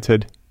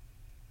oriented.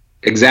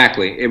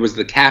 Exactly. It was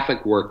the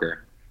Catholic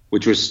Worker,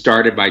 which was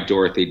started by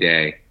Dorothy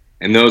Day.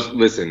 And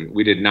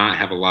we did not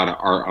have a lot of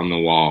art on the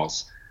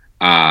walls.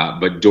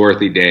 But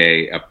Dorothy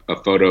Day,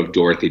 a photo of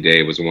Dorothy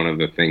Day was one of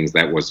the things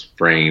that was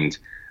framed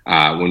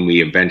when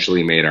we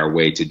eventually made our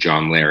way to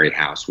John Larry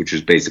House, which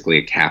was basically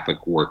a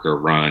Catholic worker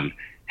run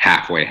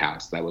halfway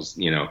house. That was,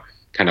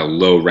 kind of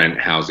low rent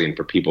housing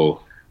for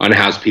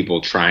unhoused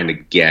people trying to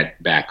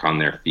get back on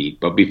their feet.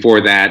 But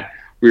before that,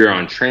 we were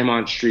on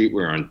Tremont Street,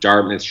 we were on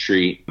Dartmouth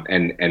Street,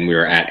 and we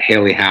were at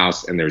Haley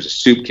House, and there's a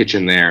soup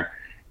kitchen there.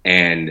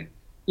 And,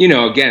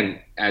 again,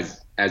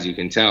 as you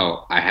can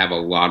tell, I have a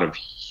lot of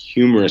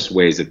humorous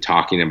ways of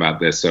talking about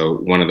this. So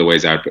one of the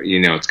ways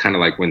it's kind of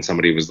like when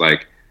somebody was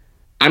like,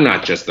 I'm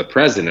not just the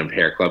president of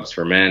Hair Clubs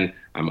for Men,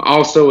 I'm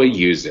also a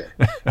user.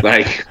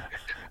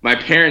 My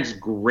parents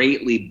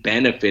greatly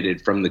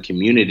benefited from the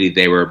community.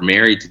 They were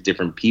married to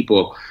different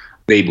people.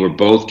 They were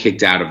both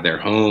kicked out of their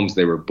homes.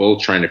 They were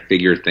both trying to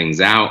figure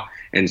things out.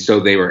 And so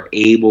they were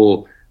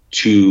able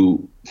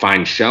to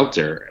find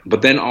shelter,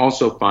 but then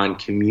also find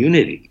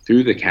community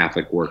through the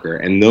Catholic Worker.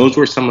 And those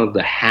were some of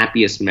the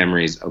happiest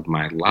memories of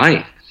my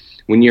life.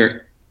 When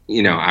you're,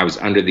 I was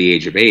under the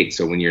age of 8.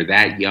 So when you're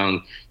that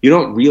young, you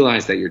don't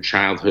realize that your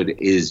childhood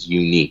is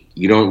unique.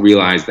 You don't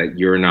realize that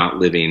you're not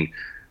living,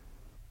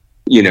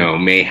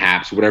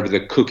 mayhaps whatever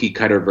the cookie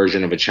cutter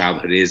version of a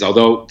childhood is.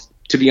 Although,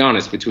 to be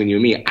honest, between you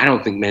and me, I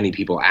don't think many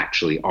people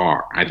actually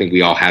are. I think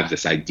we all have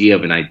this idea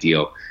of an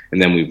ideal, and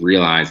then we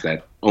realize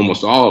that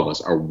almost all of us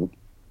are,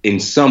 in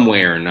some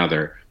way or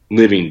another,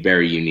 living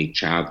very unique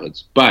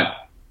childhoods. But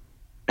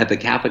at the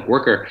Catholic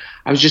Worker,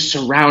 I was just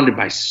surrounded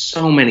by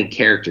so many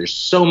characters,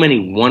 so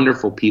many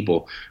wonderful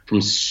people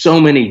from so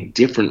many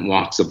different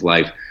walks of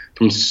life,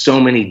 from so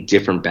many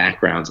different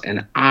backgrounds.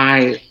 And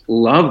I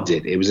loved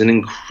it. It was an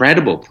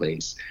incredible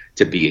place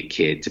to be a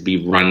kid, to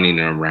be running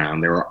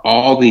around. There were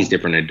all these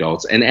different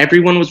adults, and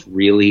everyone was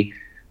really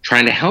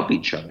trying to help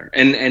each other.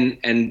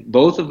 And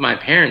both of my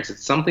parents,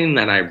 it's something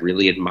that I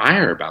really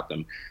admire about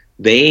them.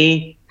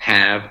 They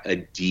have a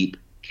deep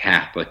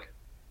Catholic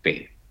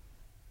faith.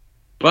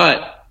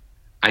 But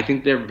I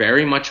think they're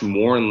very much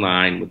more in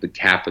line with the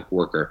Catholic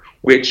Worker,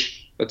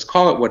 which, let's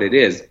call it what it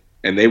is,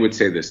 and they would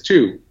say this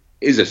too,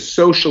 is a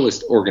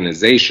socialist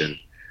organization.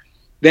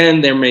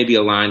 Then they're maybe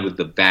aligned with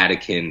the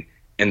Vatican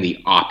and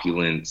the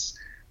opulence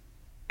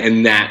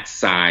and that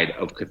side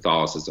of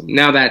Catholicism.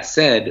 Now, that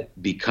said,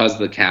 because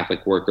the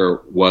Catholic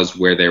Worker was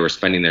where they were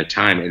spending their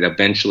time, it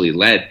eventually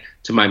led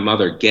to my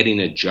mother getting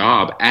a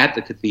job at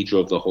the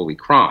Cathedral of the Holy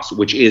Cross,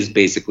 which is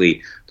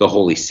basically the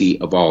holy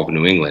seat of all of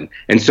New England.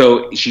 And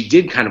so she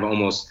did kind of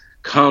almost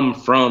come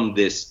from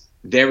this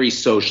very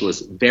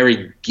socialist,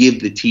 very give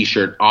the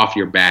t-shirt off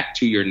your back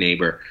to your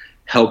neighbor,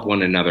 help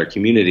one another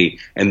community.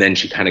 And then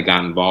she kind of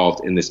got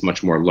involved in this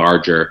much more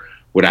larger,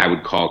 what I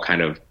would call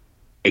kind of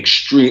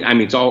extreme,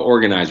 it's all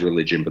organized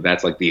religion, but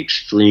that's like the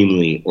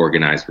extremely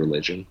organized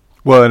religion.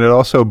 Well, and it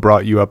also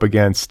brought you up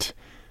against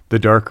the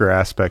darker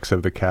aspects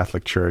of the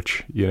Catholic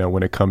Church,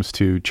 when it comes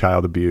to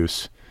child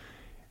abuse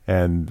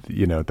and,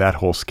 that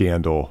whole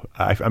scandal.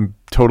 I'm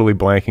totally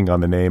blanking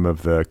on the name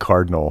of the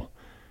cardinal.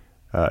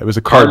 It was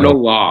a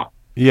Cardinal Law.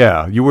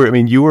 Yeah, you were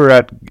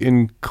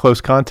in close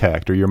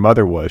contact, or your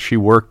mother was. She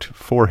worked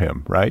for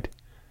him, right?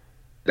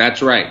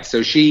 That's right.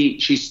 So she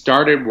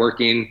started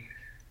working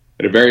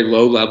at a very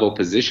low level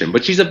position,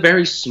 but she's a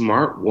very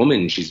smart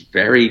woman. She's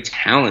very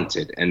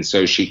talented. And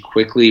so she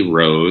quickly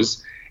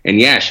rose. And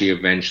yeah, she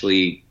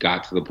eventually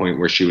got to the point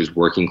where she was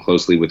working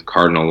closely with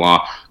Cardinal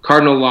Law.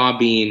 Cardinal Law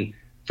being,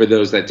 for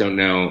those that don't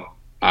know,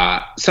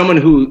 someone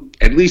who,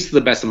 at least to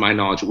the best of my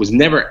knowledge, was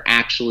never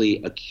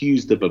actually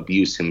accused of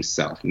abuse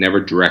himself, never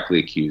directly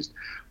accused.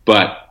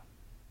 But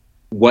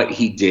what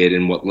he did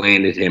and what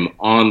landed him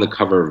on the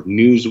cover of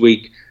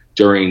Newsweek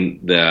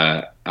during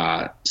the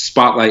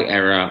Spotlight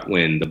era,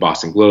 when the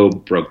Boston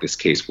Globe broke this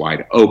case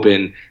wide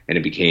open and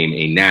it became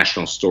a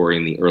national story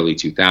in the early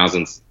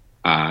 2000s,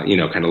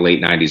 kind of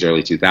late 90s,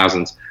 early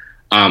 2000s,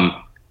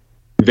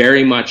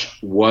 very much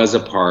was a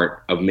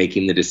part of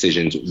making the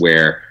decisions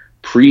where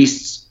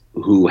priests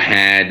who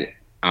had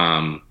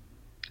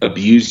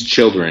abused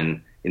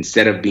children,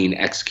 instead of being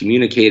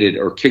excommunicated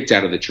or kicked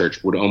out of the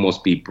church, would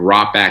almost be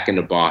brought back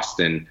into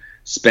Boston,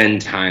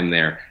 spend time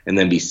there, and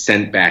then be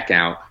sent back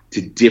out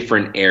to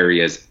different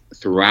areas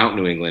throughout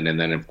New England. And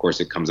then, of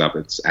course, it comes up,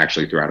 it's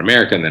actually throughout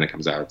America, and then it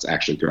comes out, it's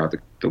actually throughout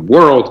the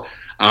world.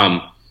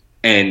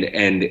 And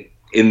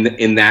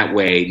in that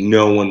way,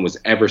 no one was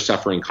ever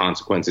suffering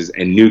consequences,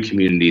 and new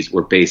communities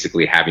were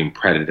basically having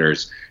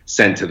predators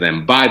sent to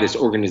them by this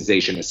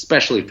organization,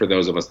 especially for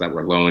those of us that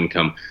were low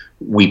income.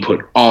 We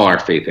put all our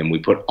faith in, we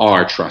put all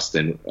our trust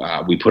in,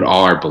 we put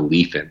all our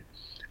belief in.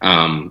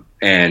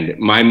 And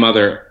my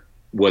mother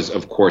was,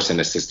 of course, an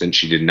assistant.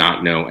 She did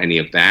not know any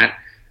of that,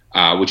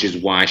 which is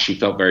why she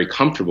felt very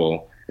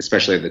comfortable,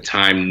 especially at the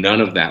time.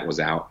 None of that was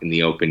out in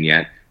the open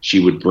yet. she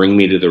would bring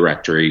me to the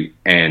rectory,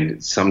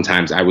 and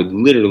sometimes I would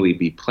literally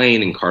be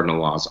playing in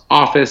Cardinal Law's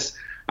office.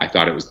 I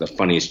thought it was the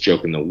funniest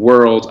joke in the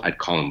world. I'd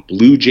call him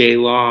Blue Jay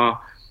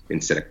Law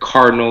instead of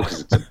Cardinal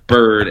because it's a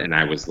bird, and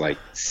I was like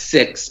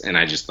 6, and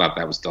I just thought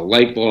that was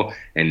delightful,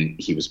 and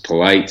he was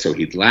polite, so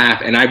he'd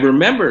laugh. And I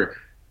remember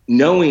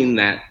knowing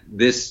that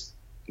this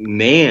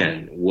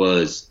man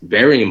was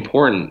very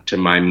important to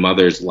my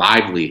mother's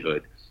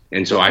livelihood.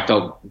 And so I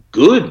felt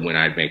good when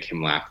I'd make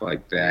him laugh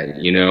like that,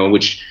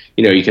 which,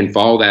 you can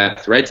follow that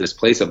thread to this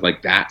place of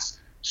like, that's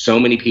so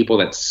many people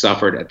that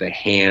suffered at the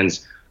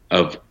hands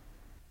of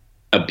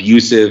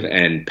abusive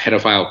and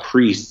pedophile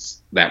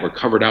priests that were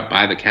covered up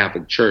by the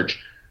Catholic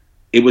Church.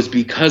 It was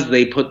because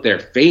they put their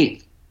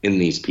faith in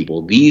these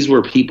people. These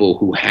were people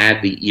who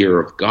had the ear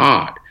of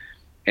God.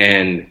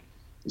 And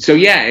so,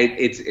 yeah,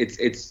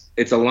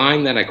 it's a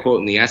line that I quote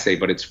in the essay,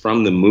 but it's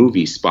from the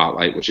movie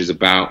Spotlight, which is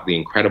about the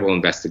incredible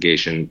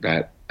investigation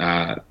that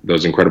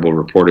those incredible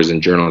reporters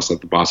and journalists at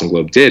the Boston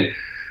Globe did.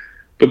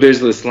 But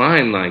there's this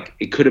line like,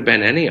 it could have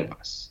been any of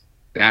us.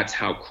 That's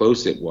how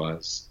close it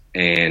was.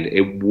 And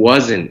it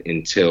wasn't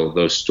until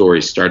those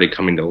stories started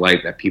coming to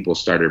light that people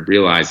started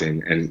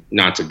realizing, and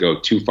not to go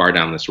too far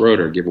down this road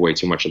or give away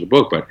too much of the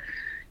book, but,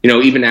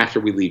 even after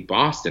we leave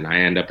Boston, I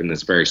end up in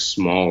this very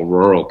small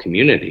rural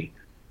community.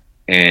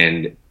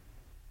 And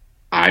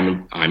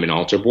I'm an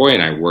altar boy,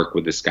 and I work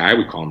with this guy.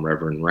 We call him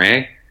Reverend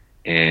Ray.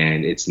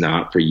 And it's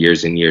not for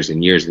years and years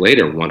and years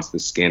later, once the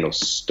scandal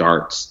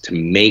starts to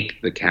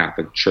make the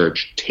Catholic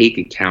Church take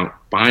account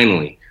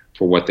finally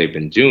for what they've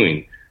been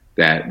doing,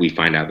 that we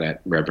find out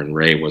that Reverend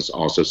Ray was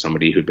also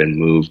somebody who'd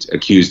been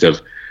accused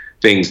of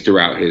things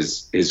throughout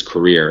his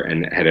career,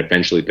 and had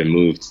eventually been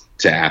moved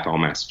to Athol,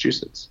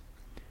 Massachusetts.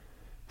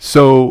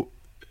 So,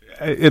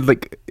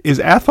 is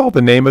Athol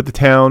the name of the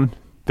town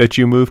that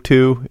you moved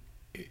to?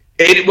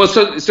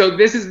 So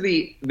this is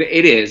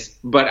it is,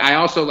 but I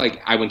also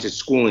I went to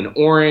school in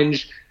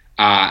Orange.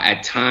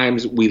 At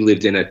times we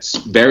lived in a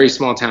very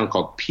small town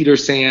called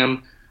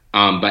Petersam.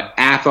 But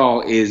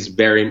Athol is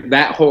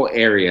that whole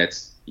area.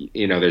 It's,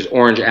 there's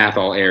Orange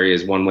Athol area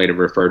is one way to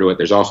refer to it.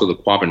 There's also the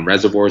Quabbin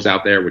Reservoirs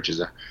out there, which is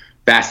a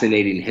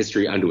fascinating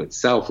history unto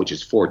itself, which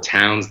is 4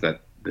 towns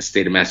that the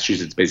state of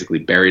Massachusetts basically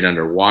buried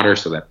underwater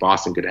so that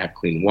Boston could have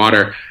clean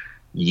water.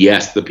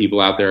 Yes, the people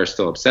out there are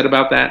still upset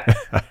about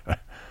that.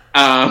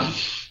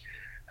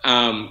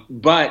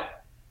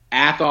 But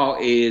Athol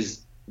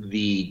is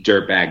the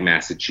dirtbag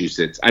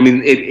Massachusetts. I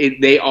mean,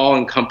 they all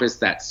encompass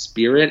that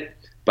spirit,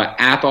 but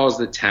Athol is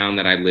the town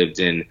that I lived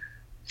in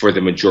for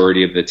the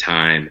majority of the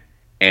time.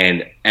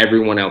 And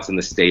everyone else in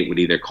the state would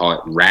either call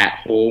it rat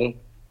hole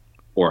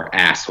or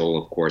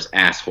asshole, of course,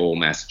 asshole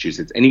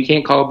Massachusetts. And you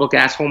can't call a book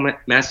asshole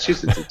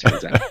Massachusetts, it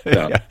turns out. So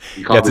yeah,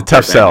 it's a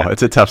tough sell.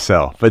 It's a tough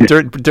sell. But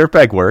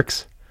dirtbag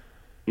works.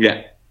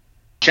 Yeah.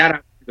 Shout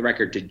out to the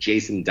record to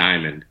Jason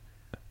Diamond,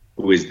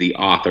 who is the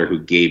author who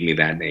gave me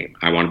that name.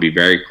 I want to be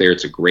very clear.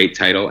 It's a great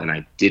title, and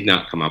I did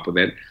not come up with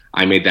it.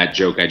 I made that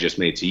joke I just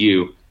made to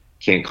you.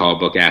 Can't call a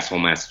book asshole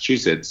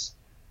Massachusetts.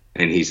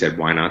 And he said,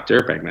 why not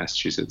dirtbag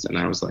Massachusetts? And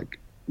I was like,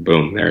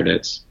 boom, there it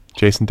is.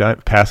 Jason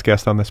Diamond, past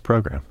guest on this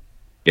program.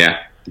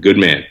 Yeah, good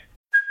man.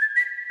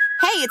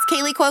 Hey, it's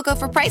Kaylee Cuoco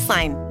for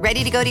Priceline.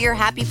 Ready to go to your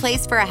happy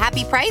place for a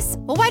happy price?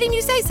 Well, why didn't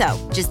you say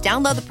so? Just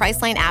download the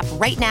Priceline app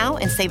right now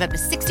and save up to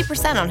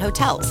 60% on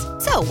hotels.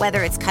 So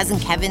whether it's Cousin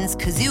Kevin's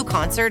Kazoo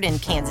Concert in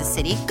Kansas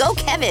City, go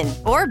Kevin,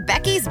 or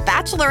Becky's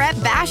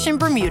Bachelorette Bash in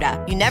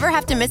Bermuda, you never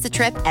have to miss a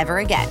trip ever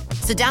again.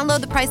 So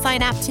download the Priceline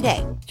app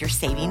today. Your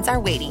savings are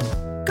waiting.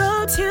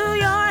 Go to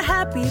your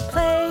happy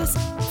place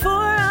for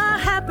a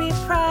happy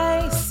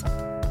price.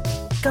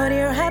 Go to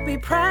your happy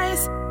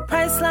price,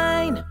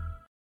 Priceline.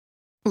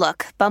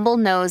 Look, Bumble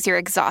knows you're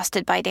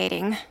exhausted by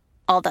dating.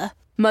 All the,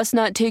 must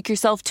not take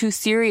yourself too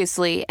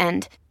seriously,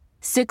 and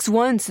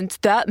 6'1" since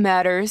that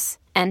matters.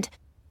 And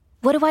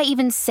what do I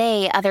even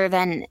say other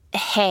than,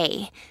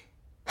 hey?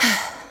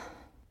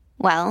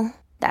 Well,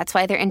 that's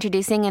why they're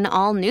introducing an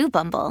all-new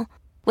Bumble,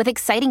 with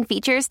exciting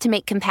features to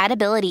make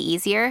compatibility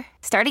easier,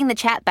 starting the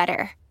chat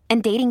better,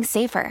 and dating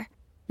safer.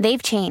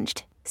 They've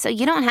changed, so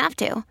you don't have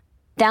to.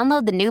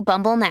 Download the new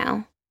Bumble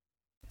now.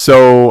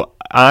 So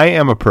I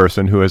am a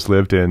person who has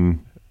lived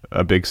in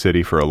a big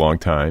city for a long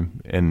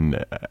time,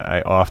 and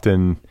I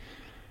often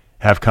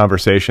have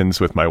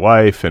conversations with my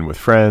wife and with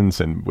friends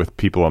and with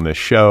people on this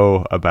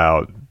show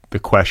about the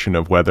question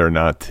of whether or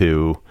not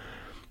to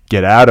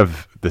get out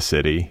of the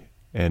city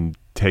and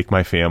take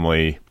my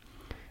family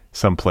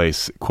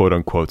someplace quote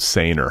unquote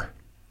saner,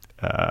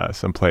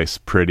 someplace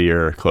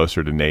prettier,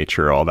 closer to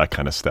nature, all that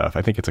kind of stuff.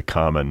 I think it's a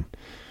common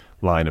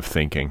line of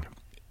thinking.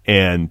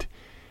 And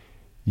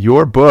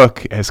your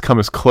book has come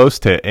as close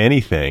to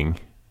anything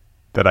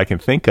that I can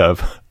think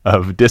of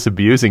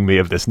disabusing me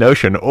of this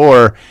notion,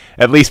 or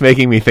at least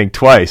making me think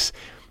twice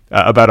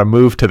about a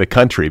move to the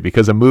country,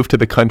 because a move to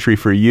the country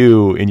for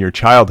you in your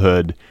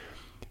childhood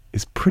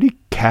is pretty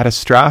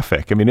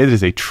catastrophic. I mean, it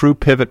is a true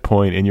pivot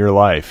point in your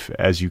life,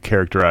 as you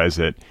characterize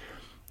it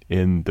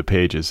in the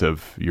pages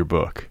of your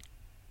book.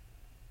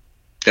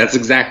 That's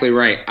exactly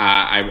right.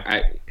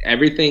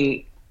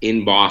 Everything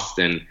in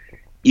Boston,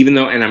 even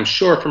though, and I'm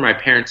sure for my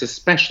parents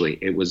especially,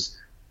 it was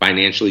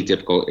financially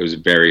difficult. It was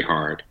very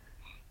hard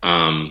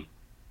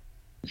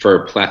for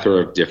a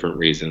plethora of different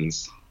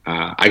reasons.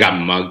 I got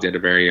mugged at a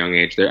very young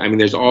age.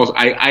 There's all,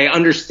 I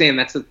understand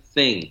that's a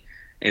thing.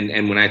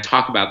 And when I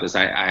talk about this,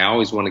 I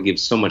always want to give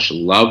so much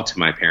love to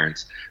my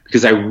parents,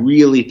 because I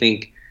really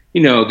think,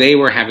 they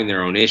were having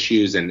their own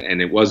issues, and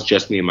it was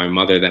just me and my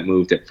mother that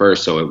moved at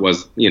first. So it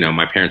was,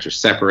 my parents were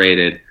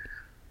separated.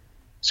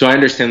 So I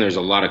understand there's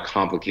a lot of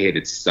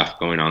complicated stuff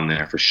going on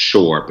there for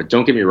sure. But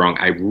don't get me wrong,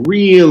 I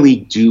really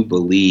do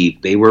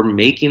believe they were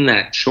making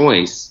that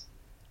choice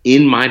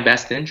in my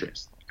best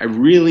interest. I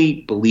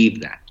really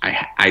believe that.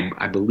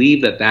 I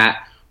believe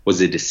that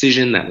was a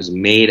decision that was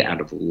made out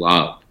of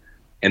love.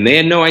 And they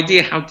had no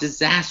idea how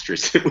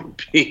disastrous it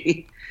would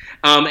be.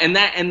 And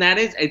that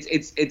is,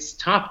 it's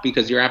tough,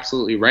 because you're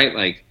absolutely right.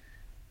 Like,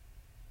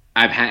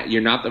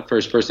 you're not the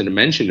first person to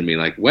mention to me,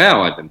 like,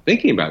 well, I've been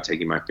thinking about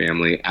taking my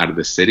family out of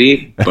the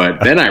city,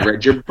 but then I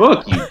read your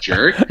book, you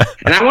jerk.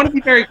 And I want to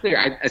be very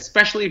clear,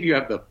 especially if you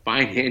have the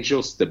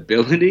financial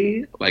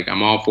stability, like,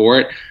 I'm all for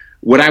it.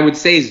 What I would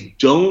say is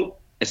don't,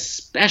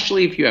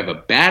 especially if you have a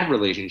bad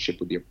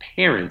relationship with your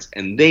parents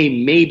and they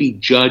maybe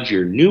judge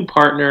your new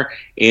partner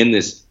and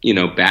this,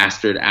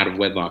 bastard out of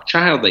wedlock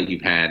child that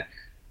you've had,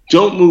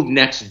 don't move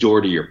next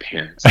door to your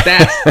parents.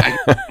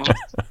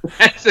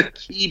 That's a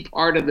key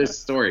part of this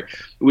story,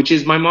 which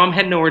is my mom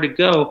had nowhere to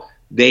go.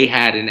 They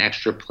had an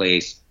extra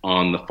place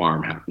on the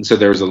farmhouse. And so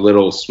there was a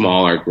little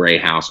smaller gray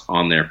house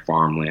on their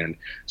farmland.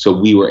 So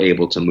we were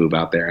able to move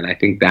out there. And I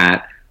think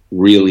that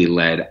really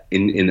led,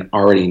 in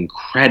already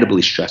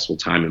incredibly stressful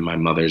time in my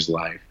mother's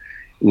life,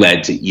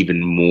 led to even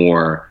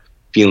more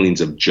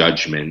feelings of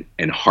judgment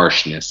and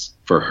harshness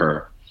for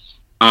her.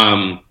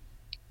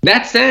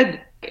 That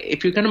said,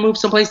 if you're going to move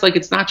someplace, like,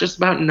 it's not just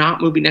about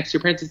not moving next to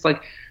your parents. It's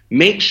like,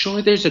 make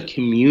sure there's a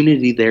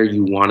community there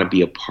you want to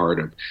be a part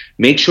of.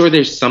 Make sure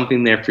there's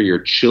something there for your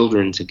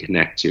children to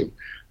connect to.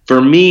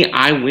 For me,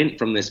 I went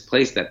from this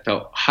place that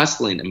felt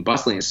hustling and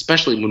bustling,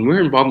 especially when we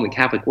were involved in the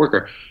Catholic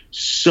Worker,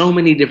 so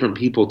many different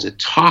people to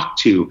talk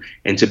to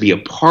and to be a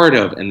part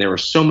of. And there were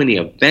so many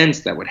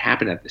events that would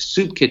happen at the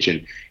soup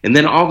kitchen. And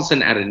then all of a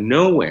sudden, out of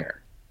nowhere,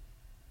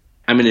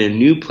 I'm in a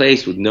new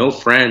place with no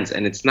friends.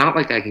 And it's not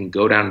like I can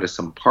go down to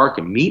some park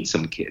and meet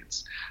some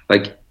kids.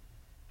 Like,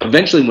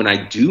 eventually, when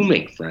I do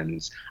make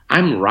friends,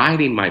 I'm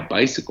riding my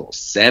bicycle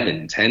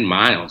 7-10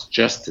 miles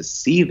just to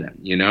see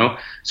them,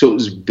 So it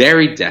was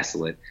very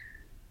desolate.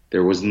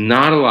 There was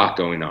not a lot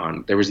going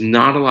on. There was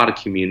not a lot of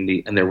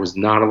community, and there was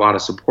not a lot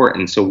of support.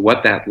 And so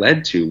what that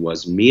led to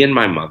was me and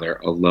my mother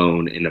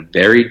alone in a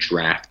very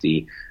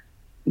drafty,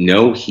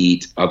 no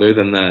heat other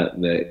than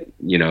the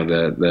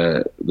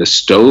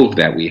stove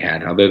that we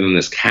had, other than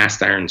this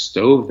cast iron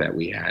stove that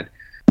we had,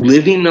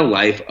 living a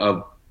life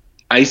of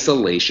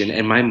isolation.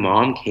 And my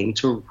mom came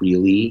to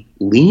really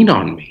lean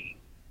on me.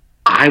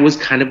 I was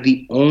kind of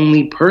the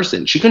only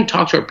person. She couldn't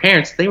talk to her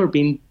parents. They were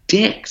being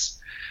dicks.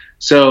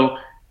 So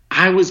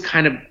I was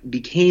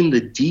became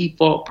the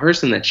default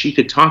person that she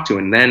could talk to.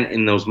 And then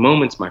in those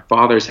moments, my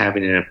father's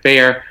having an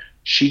affair.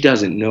 She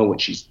doesn't know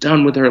what she's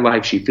done with her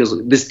life. She feels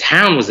like this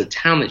town was a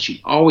town that she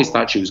always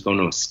thought she was going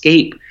to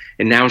escape.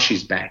 And now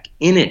she's back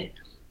in it.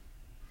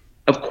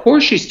 Of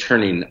course she's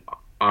turning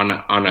on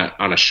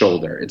a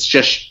shoulder. It's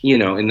just,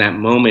 in that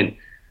moment,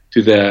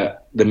 through the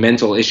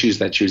mental issues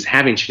that she was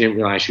having, she didn't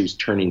realize she was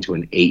turning to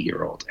an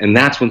 8-year-old. And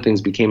that's when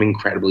things became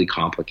incredibly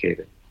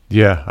complicated.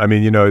 Yeah.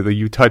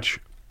 You touch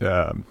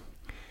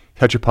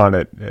upon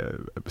it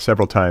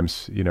several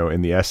times,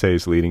 in the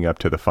essays leading up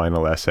to the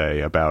final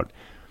essay about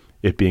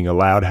it being a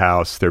loud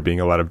house, there being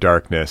a lot of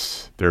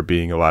darkness, there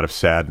being a lot of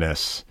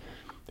sadness.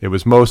 It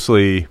was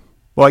mostly,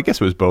 well, I guess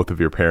it was both of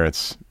your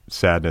parents'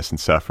 sadness and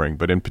suffering,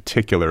 but in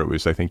particular, it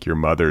was, I think, your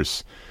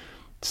mother's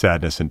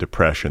sadness and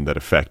depression that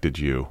affected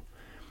you.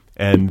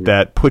 And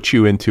that put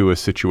you into a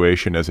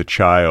situation as a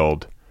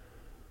child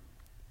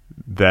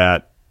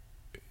that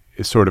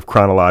is sort of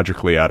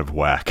chronologically out of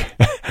whack,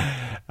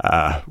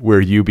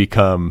 where you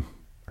become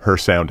her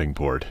sounding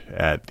board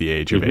at the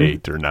age of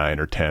 8 or 9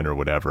 or 10 or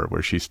whatever,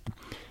 where she's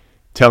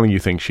telling you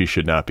things she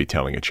should not be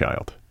telling a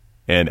child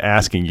and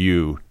asking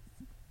you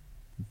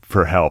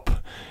for help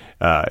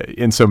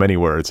in so many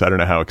words. I don't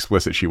know how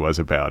explicit she was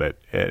about it.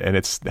 And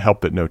it's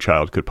help that no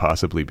child could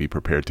possibly be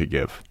prepared to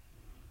give.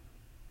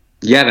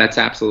 Yeah, that's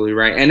absolutely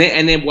right. And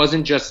it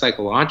wasn't just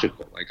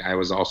psychological. Like, I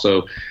was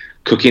also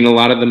cooking a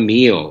lot of the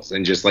meals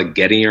and just like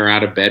getting her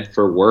out of bed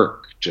for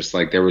work. Just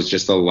like there was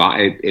just a lot.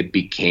 It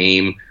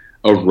became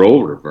a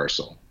role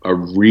reversal, a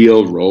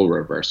real role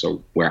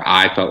reversal, where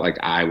I felt like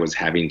I was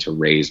having to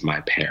raise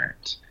my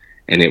parent.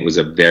 And it was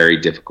a very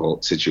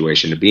difficult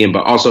situation to be in.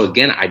 But also,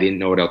 again, I didn't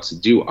know what else to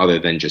do other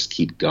than just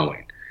keep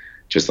going.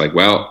 Just like,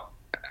 well,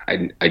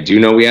 I do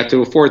know we have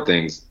to afford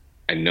things.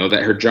 I know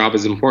that her job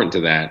is important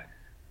to that.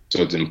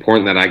 So it's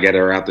important that I get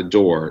her out the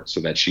door so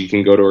that she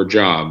can go to her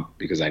job,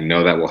 because I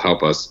know that will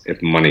help us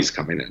if money's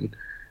coming in.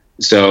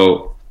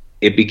 So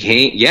it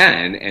became,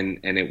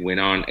 and it went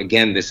on.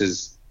 Again, this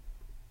is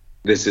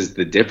this is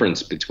the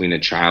difference between a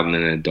child and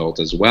an adult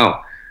as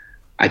well.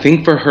 I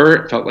think for her,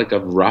 it felt like a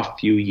rough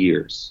few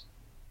years.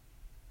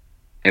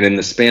 And in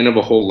the span of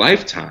a whole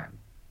lifetime,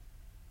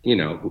 you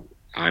know,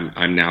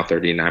 I'm now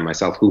 39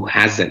 myself, who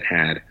hasn't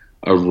had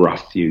a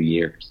rough few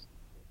years.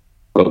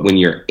 But when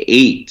you're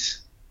 8,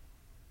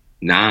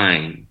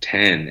 9,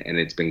 10, and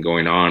it's been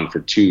going on for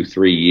 2,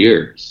 3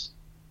 years,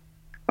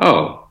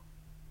 oh,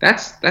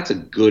 that's a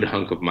good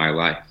hunk of my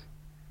life.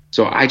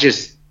 So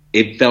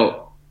it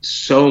felt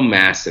so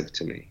massive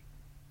to me.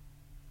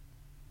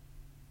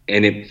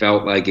 And it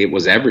felt like it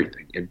was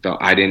everything.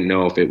 I didn't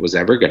know if it was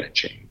ever going to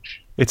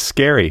change. It's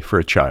scary for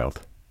a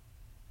child.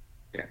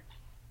 Yeah.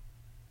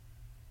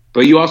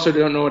 But you also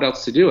don't know what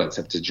else to do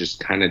except to just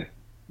kind of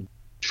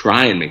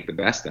try and make the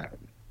best out of it.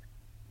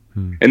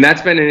 And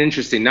that's been an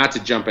interesting, not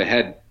to jump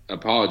ahead,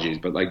 apologies,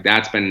 but like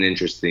that's been an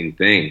interesting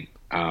thing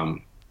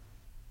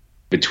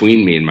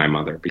between me and my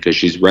mother, because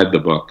she's read the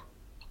book.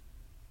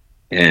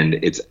 And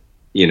it's,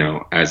 you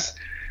know, as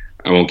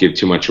I won't give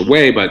too much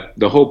away, but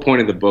the whole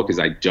point of the book is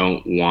I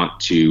don't want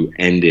to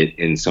end it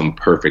in some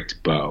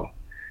perfect bow.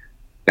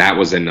 That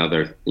was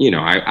another, you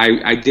know,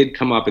 I did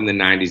come up in the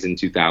 90s and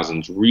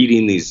 2000s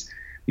reading these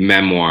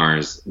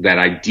memoirs that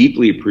I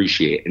deeply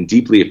appreciate and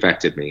deeply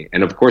affected me.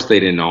 And of course they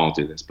didn't all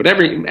do this, but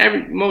every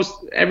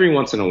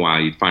once in a while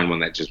you'd find one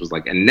that just was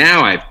like, and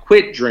now I've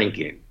quit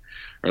drinking,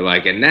 or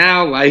like, and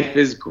now life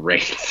is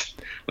great.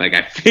 Like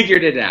I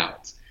figured it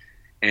out.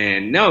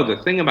 And no, the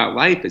thing about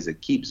life is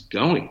it keeps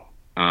going.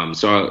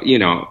 So, you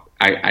know,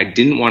 I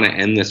didn't want to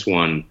end this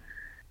one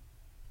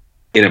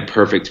in a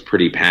perfect,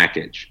 pretty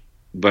package,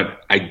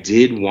 but I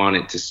did want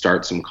it to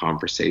start some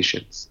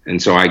conversations. And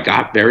so I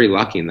got very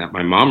lucky in that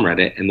my mom read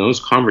it, and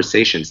those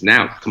conversations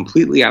now,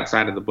 completely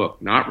outside of the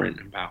book, not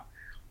written about,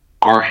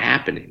 are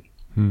happening.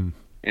 And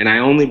I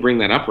only bring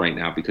that up right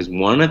now because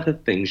one of the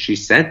things she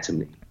said to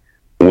me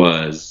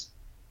was,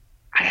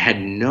 I had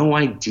no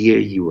idea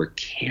you were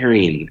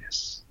carrying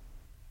this.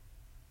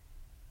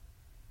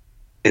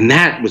 And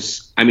that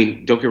was, I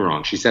mean, don't get me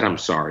wrong. She said, I'm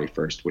sorry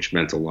first, which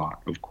meant a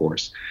lot, of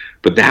course.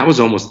 But that was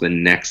almost the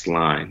next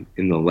line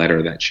in the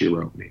letter that she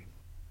wrote me.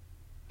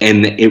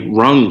 And it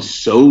rung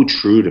so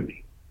true to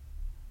me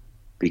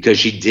because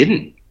she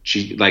didn't.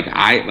 She,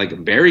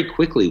 very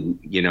quickly,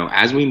 you know,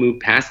 as we moved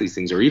past these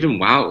things, or even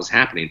while it was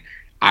happening,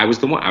 I was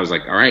the one. I was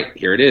like, all right,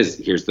 here it is.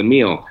 Here's the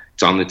meal.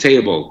 It's on the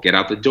table. Get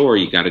out the door.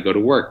 You got to go to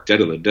work.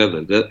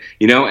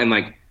 You know,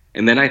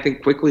 and then I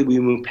think quickly we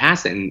moved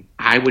past it, and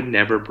I would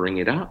never bring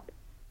it up.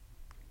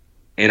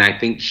 And I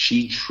think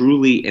she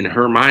truly, in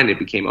her mind, it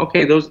became,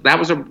 okay, that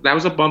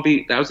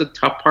was a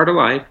tough part of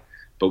life,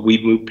 but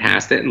we moved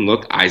past it. And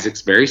look,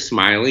 Isaac's very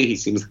smiley. He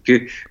seems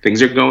like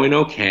things are going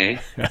okay.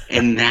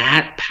 And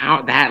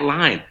that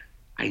line,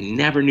 I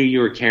never knew you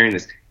were carrying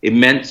this. It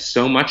meant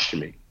so much to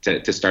me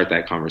to start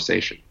that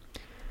conversation.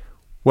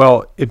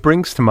 Well, it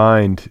brings to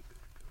mind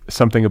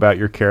something about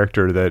your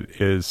character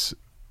that is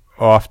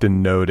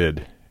often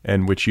noted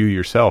and which you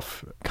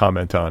yourself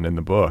comment on in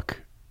the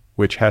book,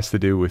 which has to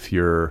do with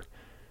your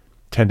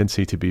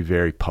tendency to be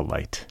very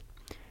polite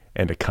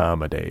and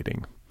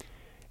accommodating.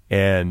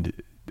 And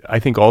I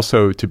think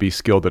also to be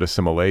skilled at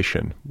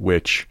assimilation,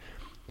 which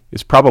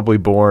is probably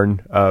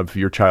born of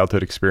your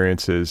childhood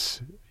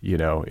experiences, you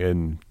know,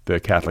 in the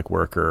Catholic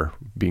worker,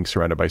 being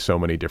surrounded by so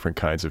many different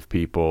kinds of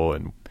people,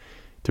 and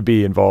to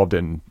be involved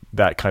in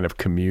that kind of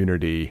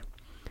community,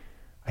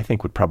 I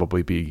think would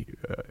probably be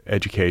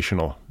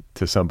educational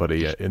to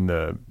somebody in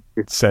the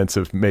sense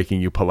of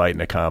making you polite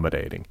and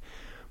accommodating.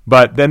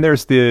 But then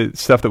there's the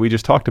stuff that we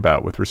just talked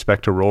about with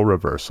respect to role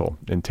reversal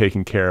and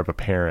taking care of a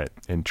parent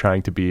and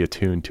trying to be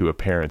attuned to a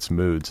parent's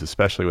moods,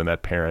 especially when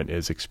that parent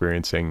is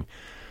experiencing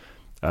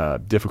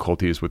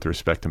difficulties with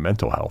respect to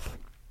mental health.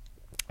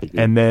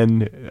 And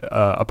then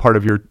a part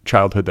of your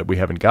childhood that we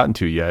haven't gotten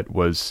to yet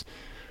was,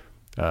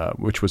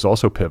 which was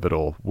also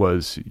pivotal,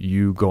 was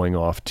you going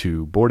off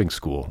to boarding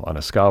school on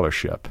a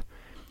scholarship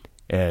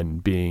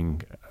and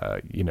being,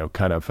 you know,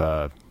 kind of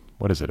a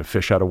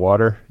fish out of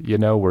water, you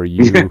know, where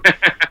you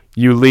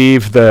you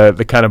leave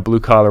the kind of blue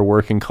collar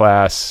working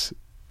class,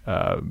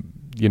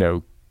 you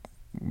know,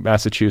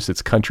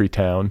 Massachusetts country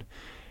town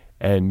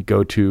and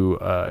go to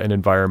an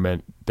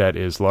environment that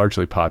is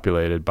largely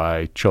populated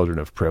by children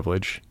of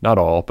privilege, not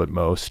all, but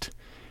most,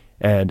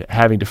 and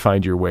having to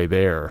find your way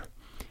there.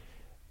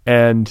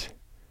 And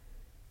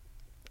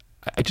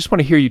I just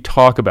want to hear you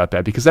talk about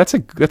that, because that's a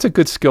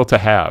good skill to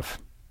have.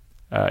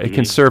 It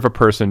can serve a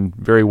person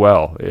very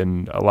well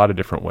in a lot of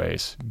different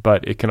ways,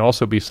 but it can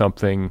also be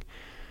something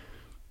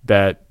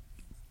that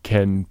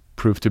can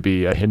prove to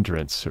be a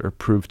hindrance or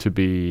prove to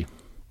be,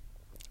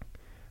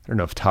 I don't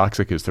know if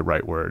toxic is the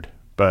right word,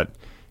 but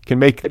can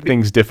make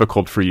things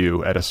difficult for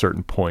you at a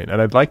certain point.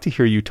 And I'd like to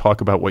hear you talk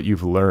about what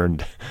you've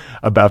learned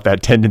about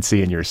that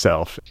tendency in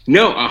yourself.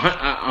 No,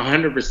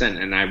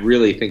 100%. And I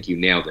really think you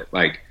nailed it.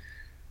 Like,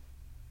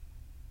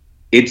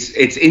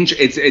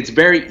 it's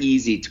very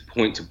easy to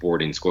point to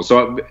boarding school.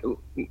 So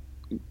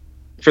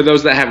for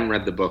those that haven't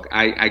read the book,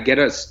 I get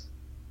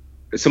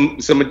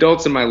some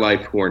adults in my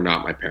life who are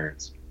not my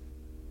parents.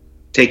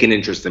 take an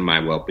interest in my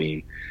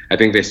well-being. I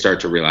think they start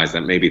to realize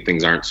that maybe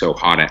things aren't so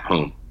hot at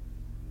home.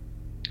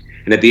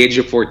 And at the age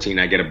of 14,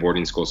 I get a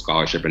boarding school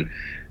scholarship and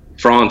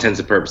for all intents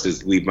and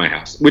purposes, leave my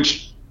house,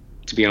 which,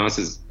 to be honest,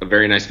 is a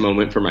very nice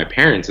moment for my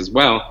parents as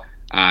well.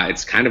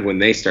 It's kind of when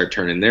they start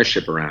turning their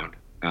ship around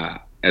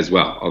as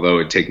well, although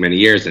it took many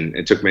years, and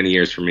it took many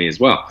years for me as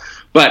well.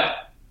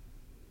 But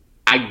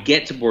I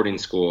get to boarding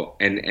school,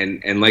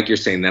 and like you're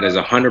saying, that is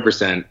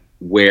 100%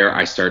 where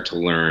I start to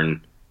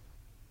learn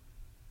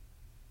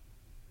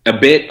a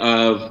bit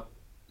of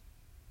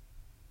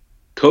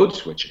code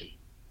switching,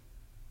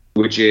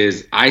 which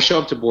is I show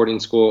up to boarding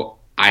school,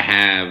 I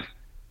have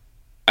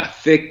a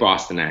thick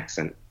Boston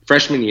accent.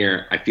 Freshman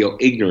year, I feel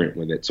ignorant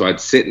with it. So I'd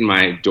sit in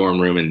my dorm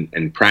room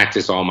and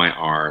practice all my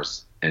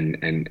R's.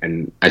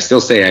 And I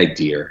still say I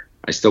dear.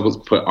 I still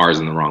put R's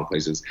in the wrong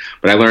places.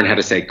 But I learned how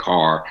to say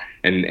car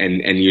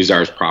and use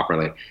R's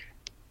properly.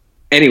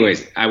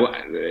 Anyways,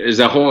 there's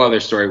a whole other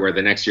story where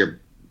the next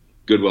year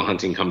Good Will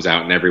Hunting comes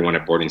out and everyone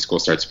at boarding school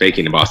starts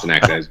faking the Boston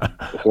accent.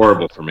 It's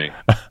horrible for me.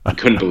 I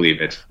couldn't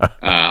believe it.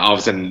 All of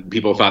a sudden,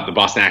 people thought the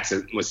Boston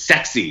accent was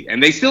sexy.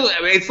 And they still,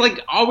 it's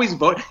like always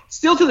vote.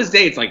 Still to this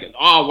day, it's like,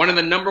 oh, one of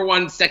the number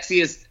one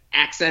sexiest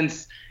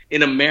accents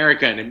in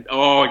America. And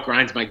it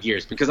grinds my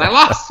gears because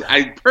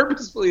I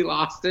purposefully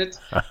lost it.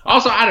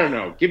 Also, I don't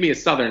know. Give me a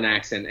Southern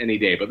accent any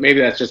day, but maybe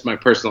that's just my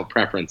personal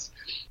preference.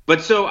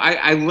 But so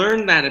I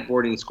learned that at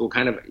boarding school,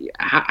 kind of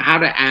how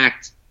to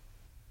act.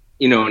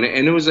 And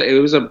it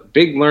was a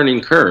big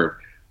learning curve,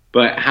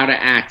 but how to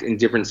act in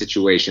different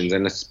situations,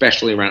 and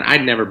especially around.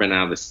 I'd never been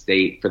out of the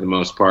state for the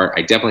most part.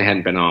 I definitely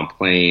hadn't been on a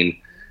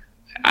plane.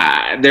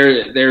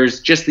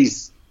 There's just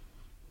these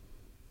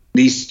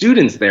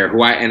students there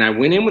who I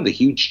went in with a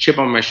huge chip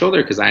on my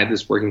shoulder because I had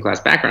this working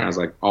class background. I was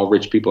like, all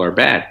rich people are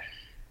bad,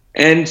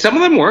 and some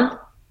of them were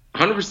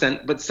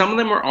 100%, but some of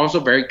them were also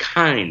very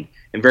kind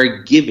and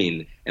very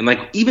giving, and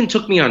like even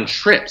took me on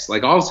trips.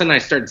 Like all of a sudden I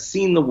started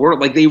seeing the world.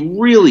 Like they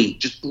really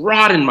just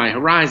broadened my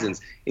horizons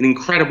in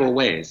incredible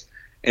ways.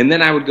 And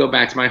then I would go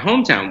back to my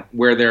hometown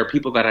where there are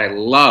people that I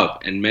love,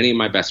 and many of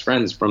my best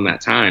friends from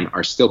that time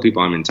are still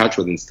people I'm in touch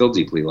with and still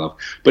deeply love,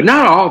 but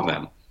not all of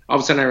them. All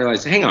of a sudden I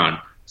realized, hang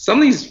on, some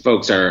of these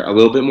folks are a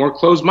little bit more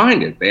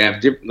closed-minded. They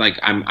have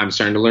I'm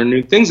starting to learn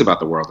new things about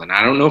the world, and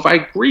I don't know if I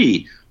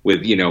agree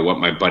with what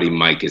my buddy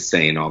Mike is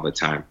saying all the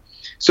time.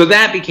 So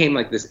that became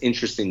like this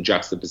interesting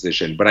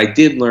juxtaposition. But I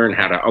did learn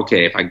how to,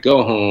 okay, if I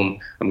go home,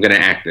 I'm going to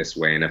act this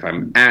way. And if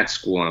I'm at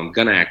school, I'm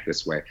going to act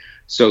this way.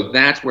 So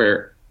that's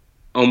where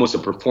almost a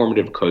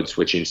performative code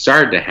switching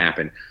started to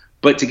happen.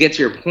 But to get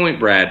to your point,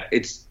 Brad,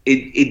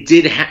 it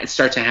did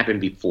start to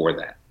happen before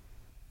that.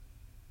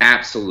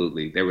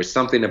 Absolutely. There was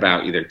something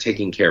about either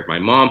taking care of my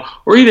mom,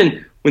 or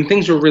even when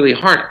things were really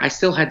hard, I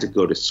still had to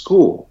go to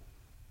school.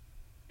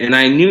 And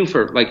I knew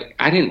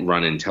I didn't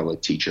run and tell a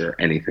teacher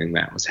anything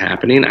that was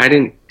happening. I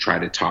didn't try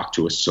to talk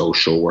to a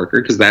social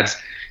worker because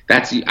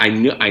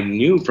I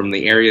knew from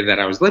the area that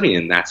I was living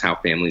in, that's how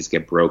families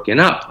get broken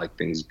up. Like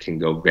things can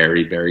go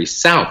very, very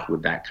south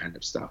with that kind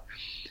of stuff.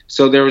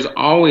 So there was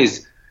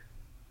always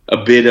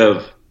a bit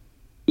of,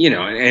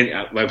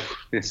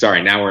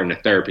 sorry, now we're in a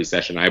therapy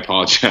session. I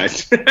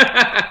apologize.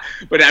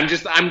 But I'm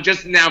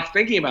just now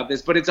thinking about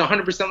this, but it's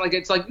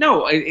 100%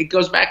 no, it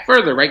goes back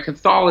further, right?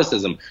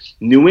 Catholicism,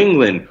 New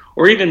England,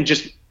 or even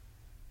just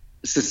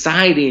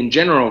society in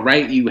general,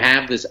 right? You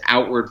have this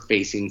outward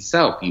facing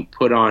self. You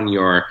put on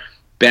your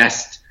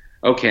best,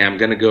 okay, I'm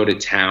going to go to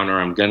town,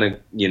 or I'm going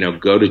to,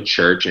 go to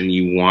church, and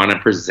you want to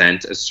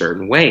present a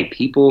certain way.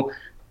 People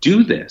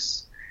do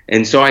this.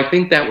 And so I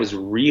think that was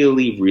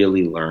really,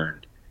 really learned.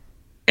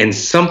 And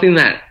something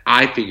that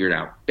I figured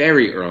out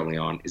very early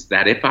on is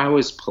that if I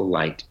was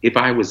polite, if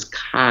I was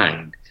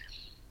kind,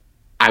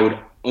 I would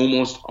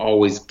almost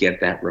always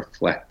get that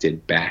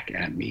reflected back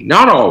at me.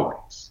 Not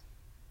always,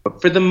 but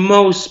for the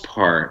most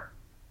part,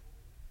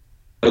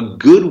 a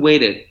good way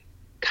to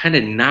kind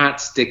of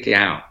not stick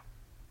out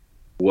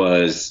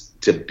was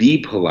to be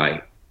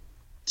polite,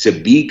 to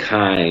be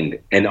kind,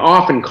 and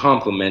often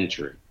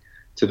complimentary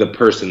to the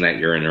person that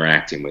you're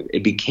interacting with.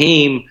 It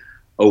became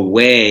a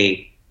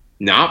way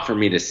not for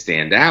me to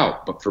stand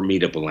out, but for me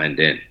to blend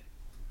in.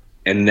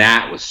 And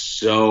that was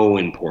so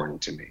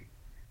important to me.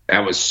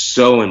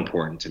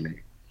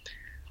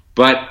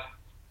 But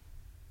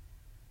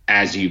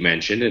as you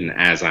mentioned, and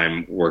as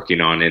I'm working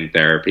on in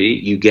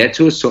therapy, you get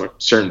to a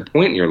certain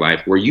point in your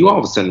life where you all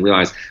of a sudden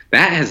realize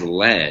that has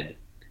led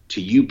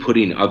to you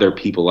putting other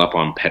people up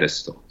on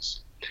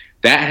pedestals.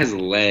 That has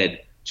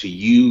led to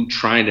you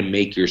trying to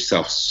make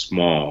yourself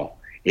small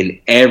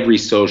in every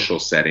social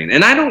setting.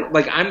 And don't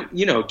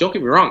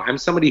get me wrong, I'm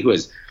somebody who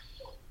has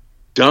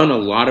done a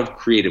lot of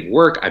creative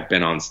work. I've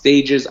been on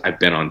stages, I've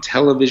been on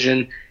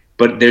television,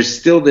 but there's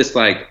still this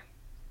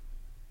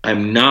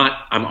I'm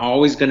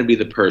always going to be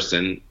the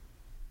person,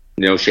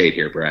 no shade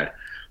here, Brad,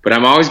 but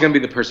I'm always going to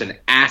be the person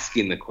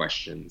asking the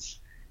questions,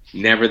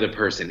 never the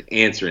person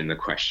answering the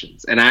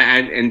questions.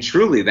 And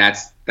truly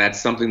that's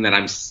something that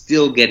I'm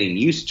still getting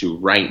used to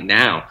right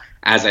now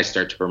as I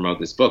start to promote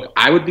this book.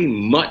 I would be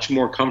much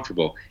more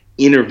comfortable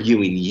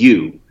interviewing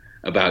you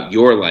about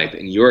your life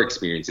and your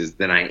experiences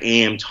than I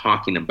am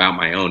talking about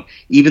my own,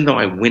 even though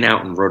I went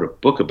out and wrote a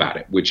book about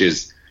it, which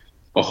is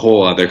a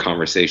whole other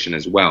conversation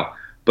as well.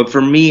 But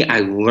for me, I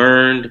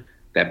learned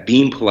that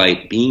being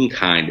polite, being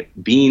kind,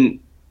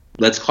 being,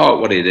 let's call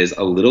it what it is,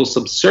 a little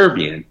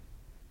subservient,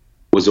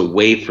 was a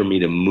way for me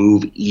to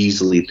move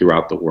easily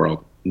throughout the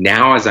world.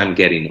 Now, as I'm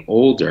getting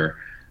older,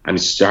 I'm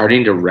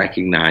starting to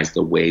recognize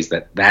the ways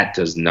that that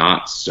does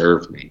not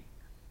serve me.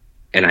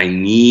 And I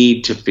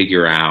need to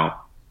figure out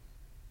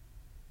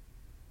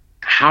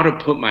how to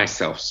put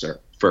myself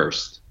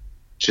first,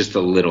 just a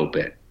little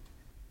bit.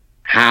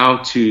 How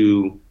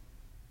to,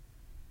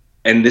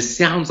 and this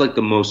sounds like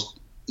the most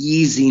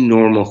easy,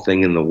 normal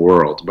thing in the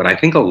world, but I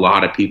think a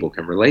lot of people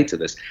can relate to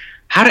this.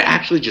 How to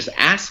actually just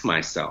ask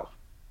myself,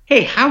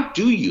 hey, how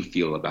do you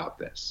feel about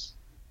this?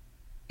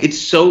 It's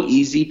so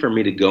easy for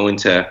me to go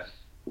into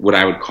what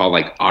I would call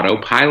like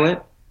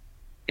autopilot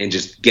and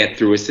just get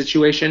through a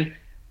situation.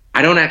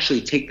 I don't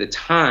actually take the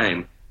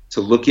time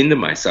to look into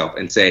myself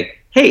and say,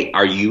 hey,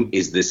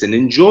 is this an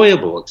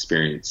enjoyable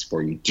experience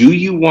for you? Do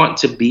you want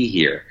to be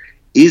here?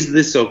 Is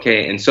this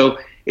okay? And so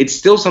it's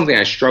still something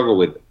I struggle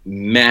with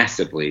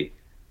massively,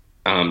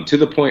 to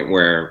the point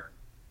where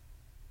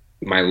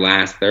my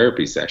last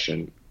therapy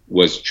session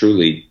was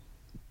truly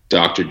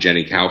Dr.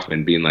 Jenny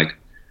Kaufman being like,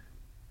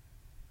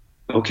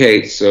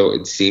 okay, so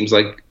it seems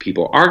like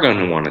people are going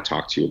to want to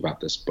talk to you about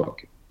this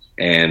book.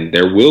 And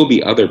there will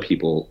be other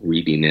people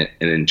reading it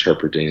and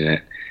interpreting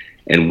it.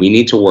 And we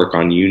need to work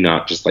on you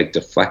not just like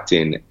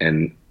deflecting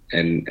and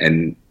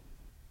in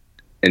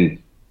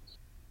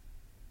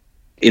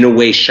a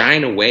way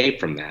shying away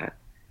from that,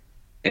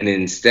 and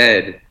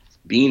instead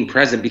being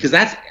present, because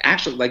that's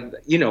actually like,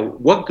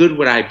 what good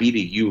would I be to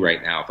you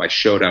right now if I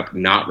showed up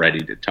not ready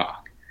to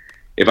talk?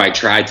 If I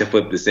tried to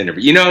flip this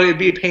interview, it'd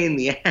be a pain in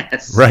the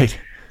ass. Right.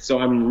 So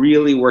I'm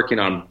really working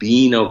on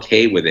being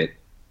okay with it,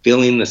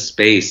 filling the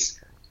space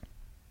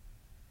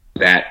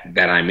that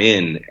I'm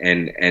in,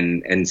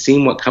 and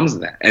seeing what comes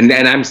of that. And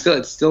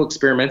it's still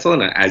experimental,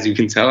 and as you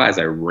can tell, as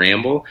I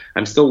ramble,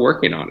 I'm still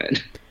working on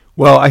it.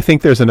 Well, I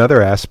think there's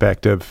another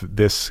aspect of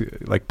this,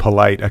 like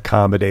polite,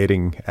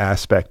 accommodating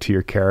aspect to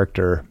your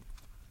character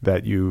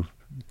that you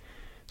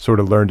sort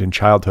of learned in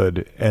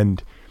childhood,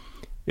 and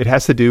it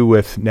has to do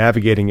with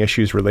navigating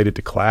issues related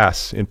to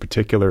class, in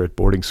particular at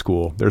boarding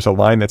school. There's a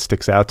line that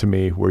sticks out to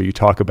me where you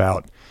talk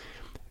about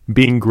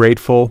being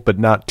grateful, but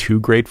not too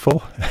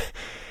grateful.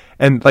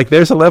 And like,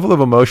 there's a level of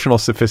emotional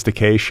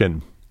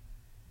sophistication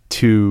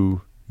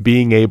to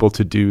being able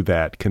to do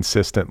that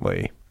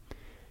consistently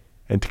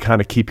and to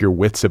kind of keep your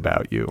wits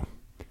about you,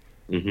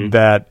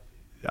 that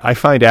I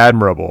find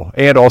admirable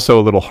and also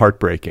a little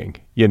heartbreaking.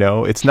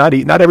 It's not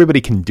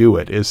everybody can do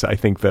it, is I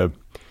think the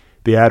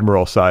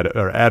admirable side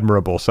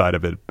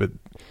of it, but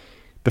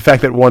the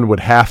fact that one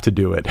would have to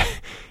do it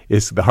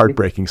is the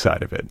heartbreaking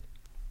side of it.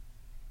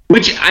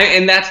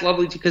 And that's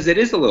lovely because it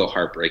is a little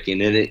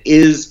heartbreaking, and it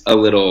is a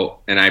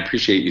little, and I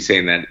appreciate you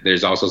saying that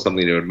there's also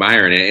something to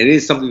admire in it. It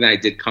is something that I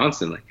did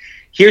constantly.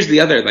 Here's the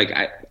other, like,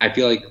 I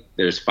feel like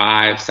there's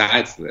 5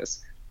 sides to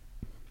this.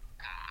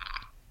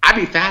 I'd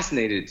be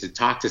fascinated to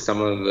talk to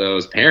some of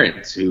those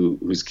parents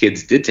whose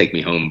kids did take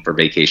me home for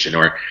vacation,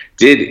 or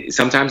did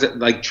sometimes,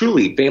 like,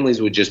 truly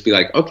families would just be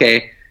like,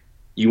 okay,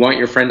 you want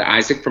your friend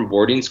Isaac from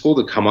boarding school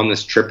to come on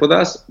this trip with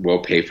us? We'll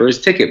pay for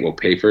his ticket. We'll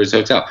pay for his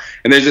hotel.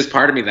 And there's this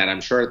part of me that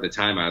I'm sure at the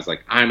time I was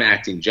like, I'm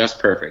acting just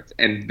perfect.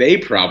 And they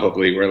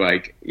probably were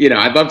like,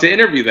 I'd love to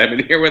interview them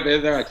and hear what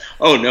they're like.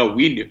 Oh, no,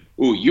 we knew.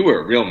 Ooh, you were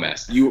a real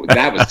mess.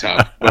 That was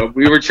tough. But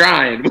we were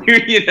trying.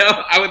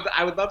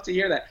 I would love to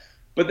hear that.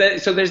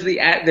 But so there's the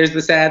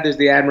sad, there's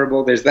the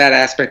admirable, there's that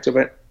aspect of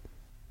it.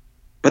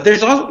 But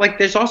there's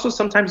also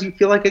sometimes you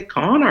feel like a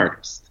con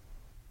artist.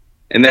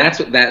 And that's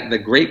what the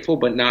grateful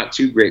but not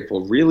too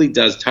grateful really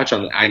does touch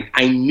on.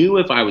 I knew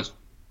if I was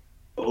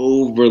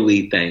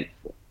overly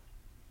thankful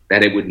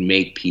that it would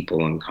make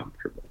people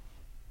uncomfortable.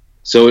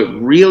 So it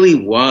really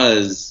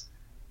was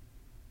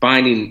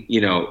finding,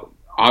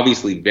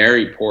 obviously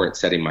very poor at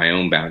setting my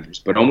own boundaries,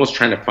 but almost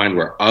trying to find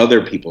where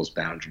other people's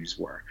boundaries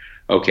were.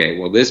 Okay,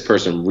 well, this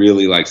person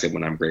really likes it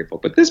when I'm grateful,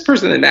 but this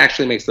person, it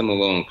actually makes them a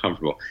little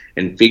uncomfortable,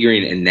 and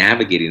figuring and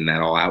navigating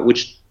that all out,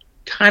 which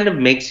kind of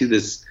makes you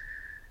this.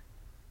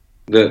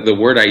 The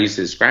word I use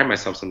to describe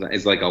myself sometimes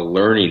is like a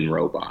learning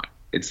robot.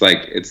 It's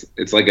like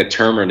a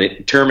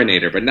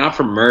Terminator, but not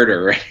for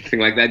murder or anything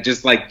like that.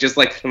 Just like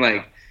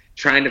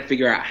trying to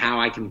figure out how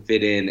I can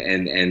fit in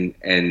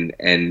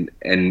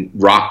and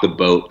rock the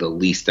boat the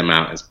least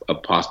amount as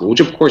possible,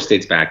 which of course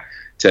dates back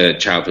to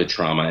childhood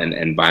trauma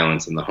and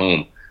violence in the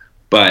home.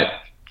 But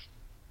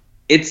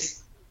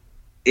it's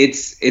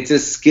a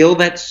skill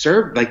that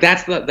served. Like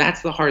that's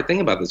the hard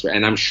thing about this,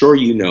 and I'm sure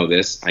you know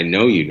this. I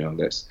know you know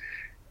this.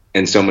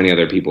 And so many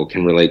other people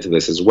can relate to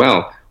this as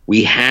well.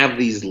 We have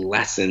these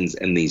lessons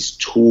and these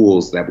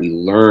tools that we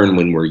learn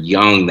when we're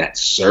young that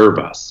serve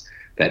us,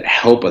 that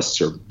help us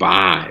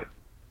survive.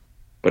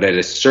 But at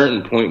a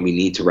certain point, we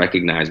need to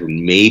recognize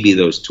when maybe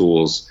those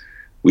tools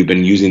we've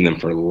been using them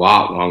for a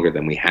lot longer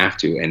than we have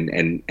to,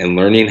 and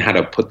learning how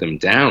to put them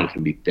down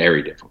can be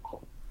very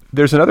difficult.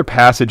 There's another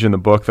passage in the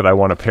book that I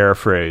want to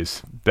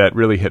paraphrase that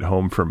really hit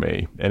home for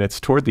me, and it's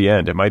toward the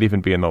end. It might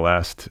even be in the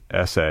last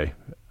essay,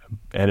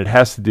 and it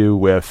has to do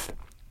with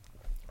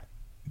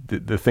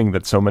the thing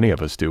that so many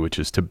of us do, which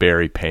is to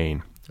bury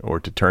pain or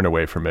to turn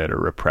away from it or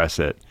repress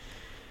it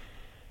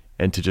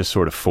and to just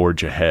sort of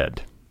forge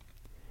ahead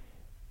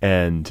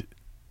and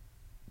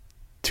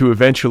to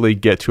eventually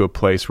get to a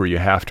place where you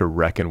have to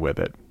reckon with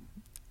it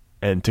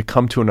and to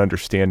come to an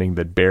understanding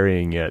that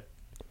burying it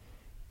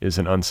is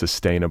an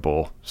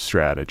unsustainable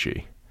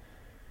strategy.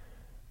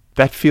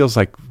 That feels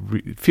like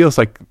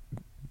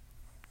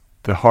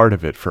the heart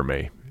of it for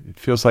me. It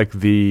feels like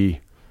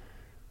the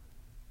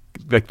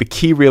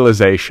key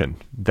realization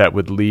that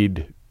would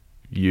lead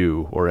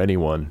you or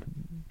anyone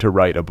to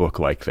write a book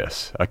like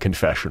this, a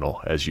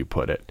confessional, as you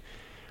put it.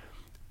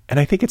 And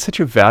I think it's such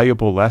a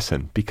valuable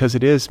lesson because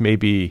it is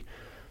maybe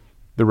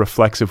the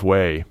reflexive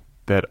way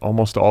that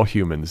almost all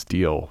humans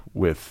deal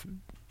with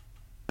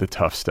the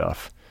tough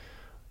stuff.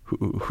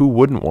 Who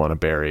wouldn't want to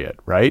bury it,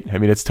 right? I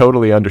mean, it's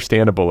totally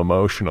understandable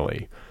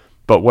emotionally.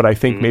 But what I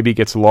think maybe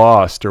gets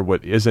lost or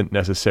what isn't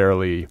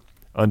necessarily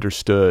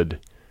understood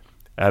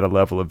at a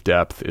level of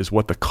depth is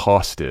what the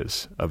cost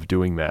is of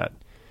doing that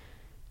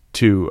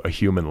to a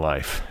human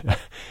life.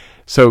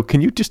 So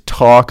can you just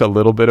talk a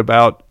little bit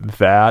about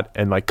that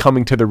and like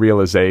coming to the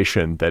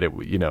realization that it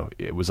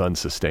was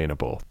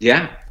unsustainable?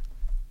 Yeah.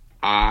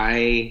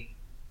 I'm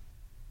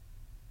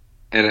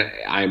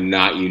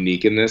not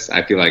unique in this.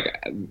 I feel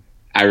like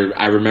I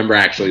remember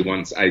actually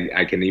once,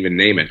 I can even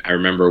name it. I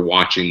remember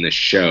watching the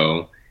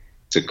show.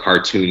 It's a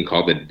cartoon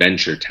called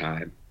Adventure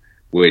Time,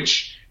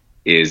 which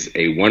is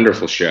a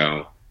wonderful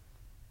show.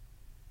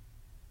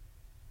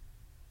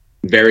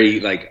 Very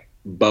like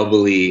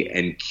bubbly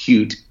and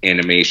cute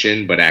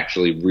animation, but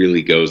actually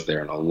really goes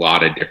there in a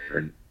lot of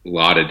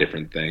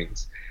different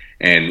things.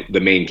 And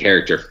the main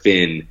character,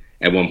 Finn,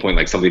 at one point,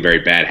 like something very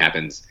bad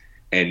happens.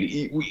 And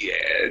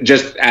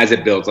just as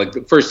it builds, like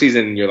the first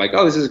season, you're like,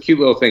 oh, this is a cute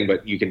little thing,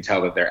 but you can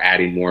tell that they're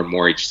adding more and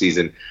more each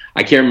season.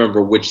 I can't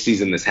remember which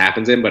season this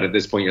happens in, but at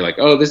this point, you're like,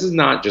 oh, this is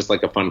not just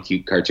like a fun,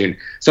 cute cartoon.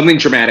 Something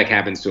traumatic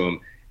happens to him,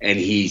 and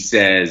he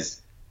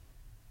says,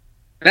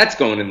 that's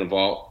going in the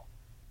vault.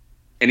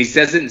 And he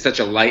says it in such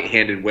a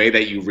light-handed way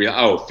that you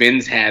realize, oh,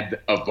 Finn's had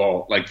a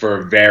vault like for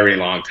a very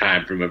long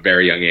time from a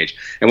very young age.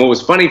 And what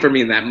was funny for me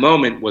in that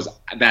moment was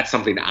that's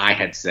something I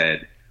had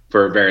said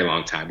for a very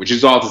long time, which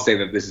is all to say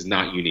that this is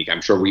not unique.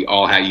 I'm sure we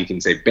all have, you can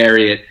say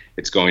bury it,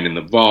 it's going in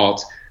the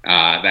vault,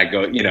 that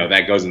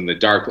goes in the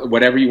dark,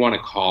 whatever you want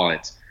to call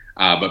it.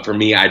 But for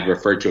me, I'd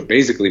referred to it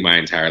basically my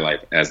entire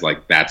life as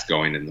like, that's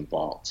going in the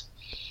vault.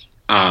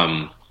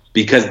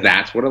 Because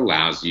that's what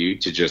allows you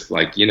to just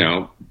like,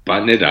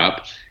 button it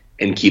up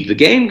and keep the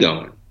game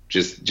going.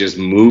 Just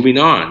moving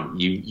on.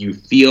 You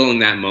feel in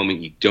that moment,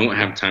 you don't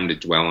have time to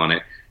dwell on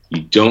it.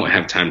 You don't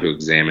have time to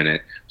examine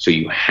it. So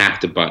you have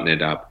to button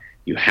it up.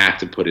 You have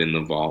to put it in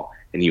the vault,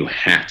 and you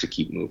have to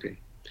keep moving.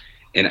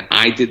 And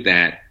I did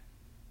that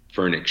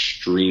for an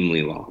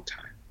extremely long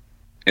time.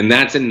 And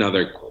that's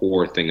another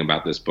core thing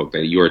about this book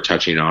that you are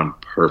touching on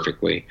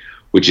perfectly,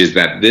 which is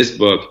that this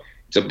book,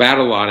 it's about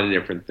a lot of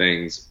different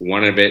things.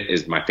 One of it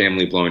is my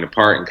family blowing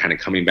apart and kind of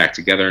coming back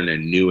together in a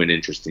new and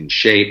interesting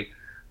shape.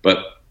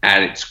 But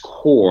at its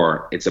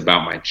core, it's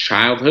about my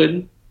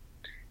childhood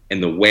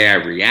and the way I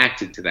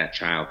reacted to that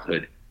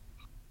childhood,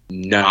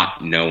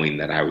 not knowing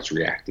that I was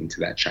reacting to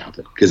that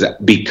childhood.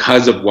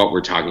 Because of what we're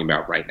talking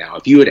about right now.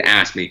 If you had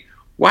asked me,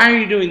 why are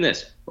you doing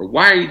this? Or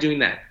why are you doing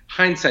that?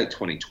 Hindsight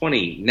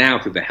 2020, now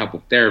through the help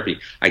of therapy,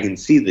 I can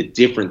see the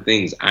different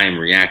things I am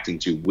reacting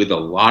to with a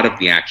lot of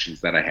the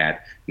actions that I had,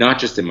 not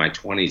just in my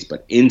 20s,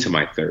 but into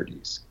my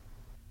 30s.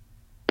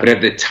 But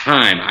at the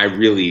time, I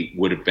really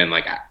would have been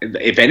like,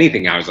 if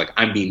anything, I was like,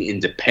 I'm being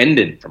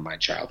independent from my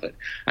childhood.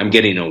 I'm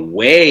getting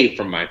away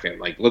from my family.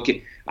 Like, look at,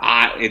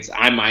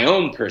 I'm my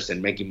own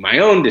person making my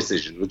own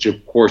decisions, which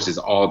of course is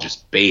all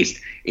just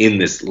based in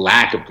this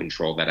lack of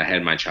control that I had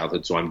in my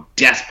childhood. So I'm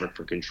desperate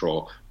for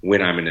control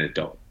when I'm an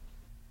adult.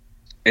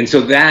 And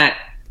so that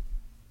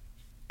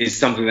is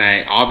something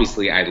that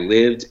I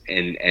lived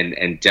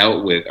and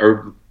dealt with,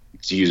 or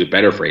to use a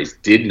better phrase,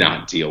 did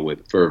not deal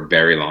with for a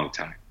very long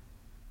time.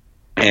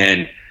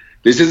 And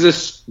this is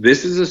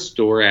a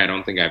story I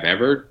don't think I've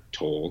ever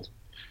told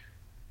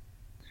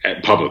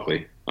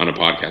publicly on a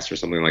podcast or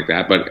something like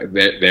that. But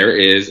there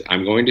is,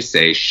 I'm going to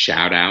say,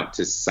 shout out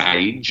to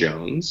Saeed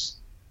Jones,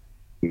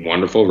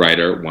 wonderful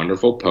writer,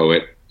 wonderful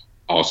poet,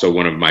 also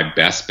one of my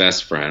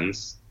best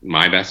friends,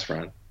 my best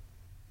friend.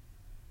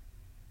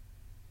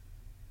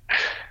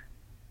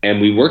 And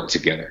we worked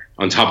together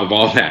on top of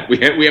all that. We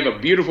have a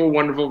beautiful,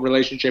 wonderful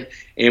relationship,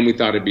 and we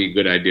thought it'd be a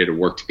good idea to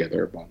work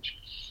together a bunch.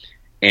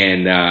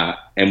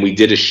 And we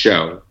did a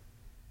show,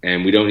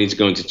 and we don't need to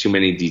go into too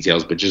many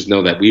details, but just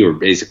know that we were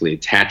basically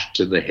attached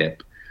to the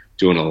hip,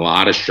 doing a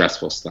lot of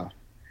stressful stuff.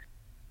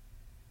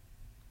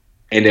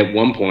 And at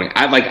one point,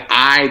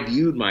 I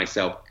viewed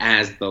myself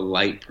as the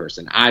light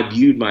person. I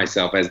viewed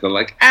myself as the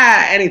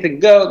anything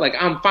goes. Like,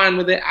 I'm fine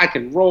with it. I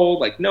can roll.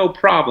 Like, no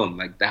problem.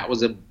 Like, that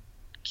was a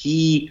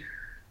key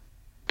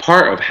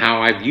part of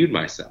how I viewed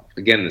myself.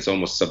 Again, this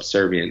almost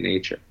subservient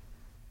nature.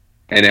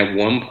 And at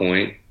one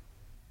point,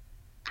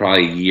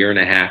 probably a year and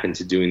a half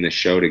into doing this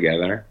show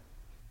together,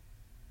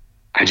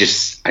 I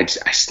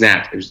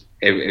snapped.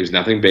 It was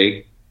nothing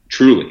big.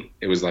 Truly.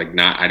 It was like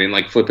I didn't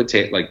like flip a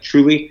tape. Like,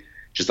 truly.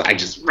 I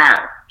just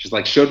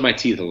like showed my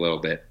teeth a little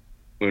bit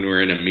when we were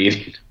in a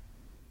meeting,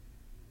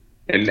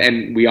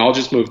 and we all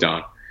just moved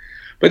on.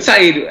 But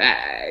Saeed,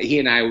 he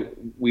and I,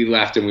 we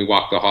left and we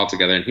walked the hall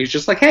together, and he was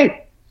just like,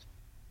 "Hey,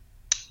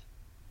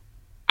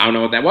 I don't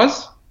know what that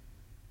was.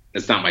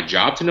 It's not my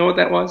job to know what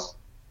that was,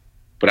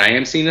 but I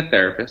am seeing a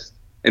therapist,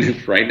 and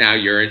if right now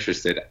you're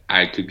interested,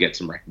 I could get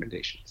some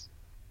recommendations."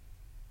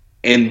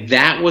 And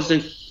that was a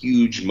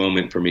huge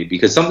moment for me,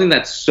 because something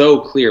that's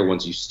so clear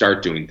once you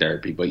start doing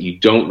therapy, but you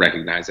don't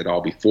recognize it all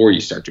before you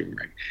start doing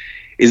it,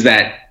 is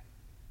that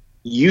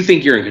you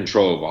think you're in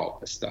control of all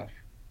of this stuff.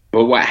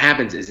 But what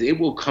happens is it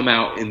will come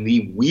out in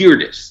the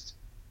weirdest,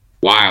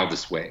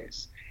 wildest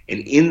ways.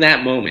 And in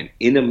that moment,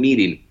 in a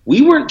meeting,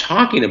 we weren't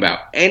talking about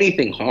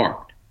anything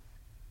hard,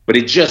 but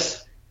it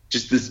just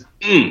this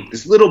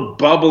little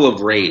bubble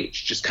of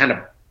rage just kind of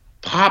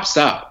pops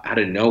up out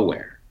of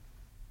nowhere.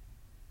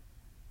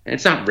 And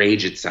it's not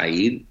rage at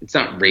Saeed. It's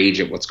not rage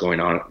at what's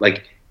going on.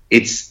 Like,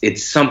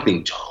 it's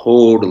something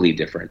totally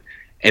different.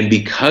 And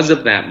because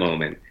of that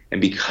moment, and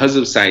because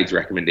of Saeed's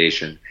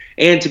recommendation,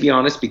 and to be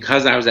honest,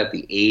 because I was at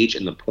the age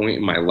and the point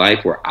in my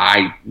life where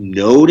I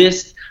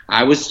noticed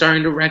I was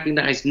starting to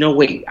recognize, no,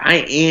 wait, I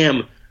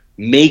am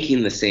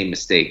making the same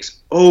mistakes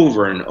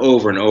over and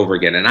over and over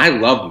again. And I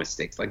love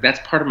mistakes. Like,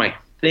 that's part of my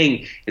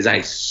thing, is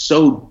I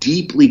so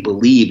deeply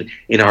believe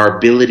in our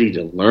ability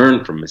to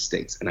learn from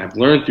mistakes. And I've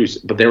learned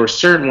but there were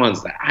certain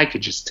ones that I could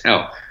just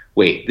tell,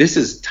 wait,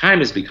 time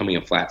is becoming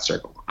a flat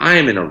circle. I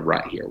am in a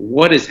rut here.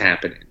 What is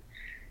happening?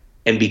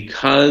 And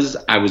because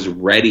I was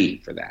ready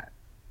for that,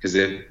 because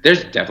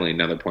there's definitely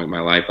another point in my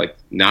life, like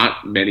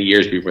not many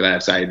years before that,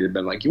 if Saeed had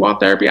been like, "You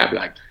want therapy?" I'd be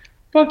like,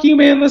 "Fuck you,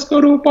 man, let's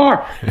go to a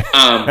bar."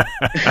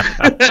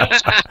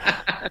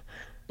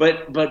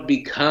 But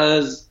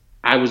because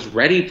I was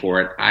ready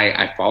for it,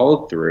 I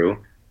followed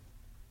through,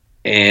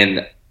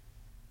 and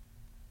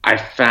I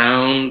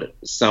found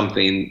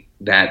something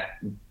that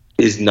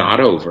is not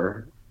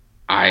over.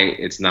 I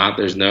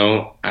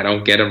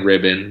don't get a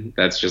ribbon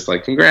that's just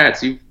like,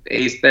 "Congrats, you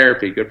aced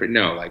therapy, good for you."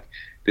 No, like,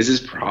 this is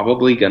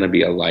probably going to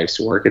be a life's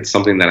work. It's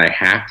something that I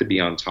have to be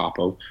on top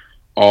of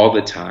all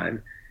the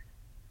time.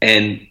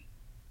 And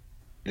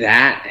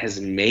that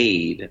has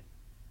made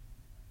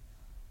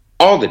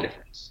all the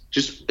difference.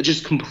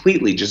 Just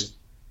completely, just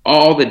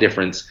all the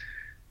difference.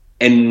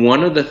 And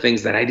one of the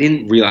things that I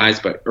didn't realize,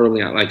 but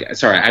early on,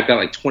 I've got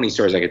like 20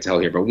 stories I could tell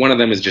here, but one of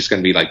them is just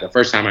going to be like, the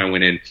first time I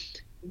went in,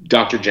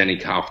 Dr. Jenny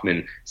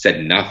Kaufman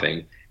said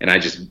nothing, and I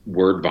just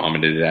word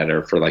vomited at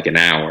her for like an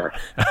hour.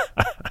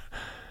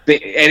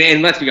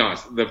 And let's be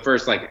honest, the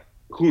first, like,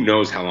 who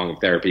knows how long of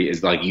therapy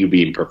is like you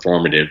being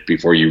performative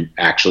before you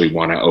actually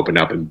want to open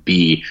up and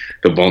be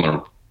the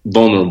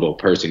vulnerable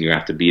person you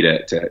have to be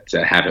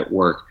to have it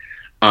work.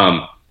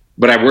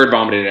 But I word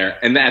vomited there,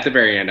 and at the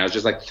very end, I was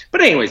just like, but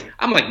anyways,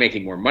 I'm like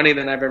making more money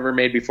than I've ever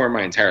made before in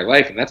my entire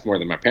life, and that's more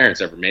than my parents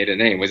ever made. And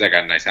anyways, I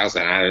got a nice house,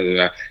 and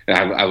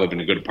I live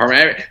in a good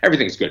apartment.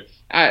 Everything's good.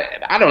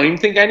 I don't even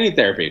think I need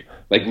therapy.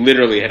 Like,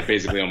 literally had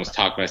basically almost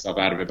talked myself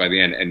out of it by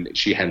the end, and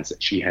she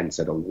hadn't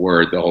said a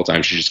word the whole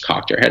time. She just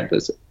cocked her head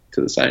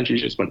to the side, and she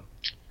just went,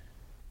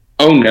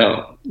 "Oh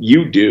no,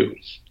 you do."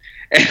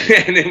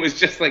 And it was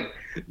just like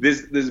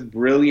this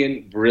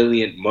brilliant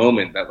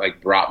moment that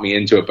like brought me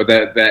into it.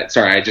 But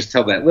sorry, I just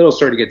tell that little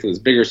story to get to this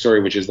bigger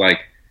story, which is like,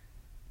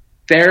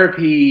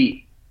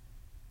 therapy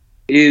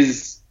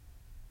is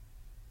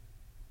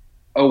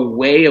a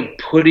way of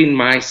putting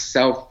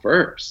myself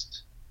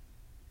first,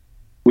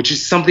 which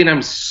is something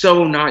I'm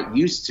so not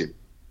used to.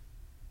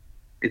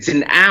 It's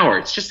an hour.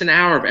 It's just an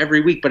hour of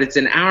every week, but it's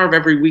an hour of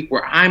every week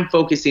where I'm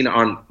focusing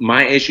on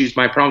my issues,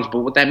 my problems. But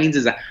what that means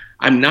is that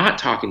I'm not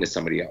talking to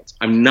somebody else.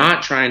 I'm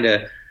not trying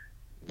to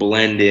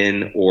blend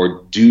in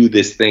or do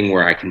this thing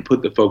where I can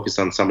put the focus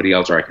on somebody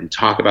else, or I can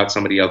talk about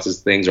somebody else's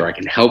things, or I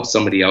can help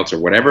somebody else, or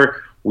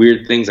whatever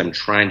weird things I'm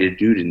trying to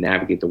do to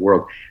navigate the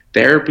world.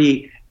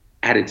 Therapy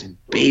at its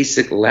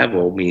basic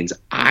level means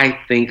I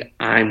think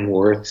I'm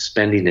worth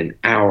spending an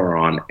hour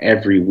on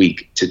every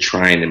week to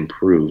try and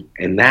improve.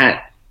 And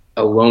that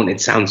alone,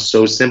 it sounds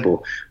so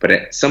simple,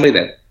 but somebody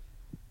that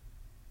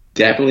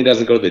definitely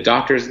doesn't go to the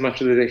doctor as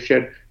much as they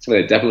should,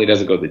 somebody that definitely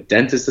doesn't go to the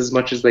dentist as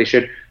much as they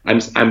should,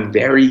 I'm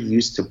very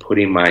used to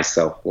putting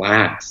myself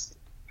last.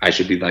 I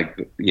should be like,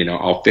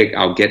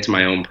 I'll get to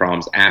my own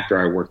problems after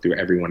I work through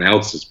everyone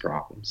else's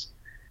problems.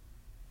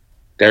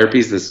 Therapy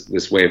is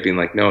this way of being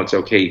like, no, it's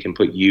okay. You can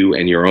put you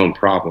and your own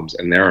problems,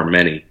 and there are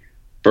many,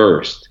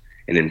 first.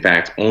 And in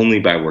fact, only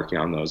by working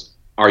on those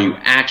are you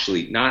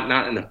actually,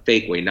 not in a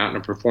fake way, not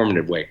in a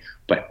performative way,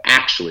 but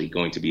actually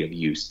going to be of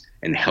use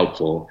and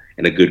helpful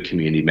and a good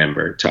community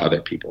member to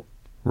other people.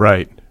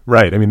 Right.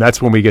 I mean,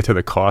 that's when we get to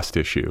the cost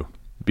issue,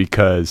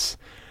 because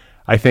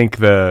I think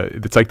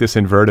it's like this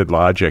inverted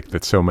logic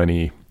that so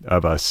many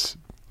of us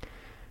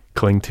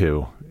cling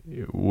to,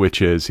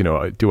 which is,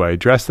 do I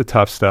address the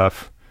tough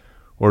stuff,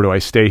 or do I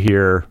stay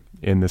here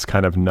in this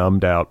kind of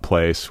numbed out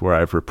place where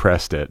I've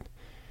repressed it?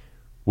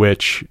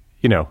 Which,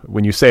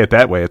 when you say it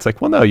that way, it's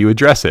like, well, no, you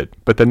address it.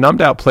 But the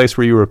numbed out place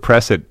where you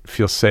repress it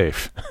feels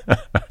safe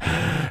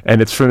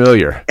and it's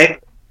familiar.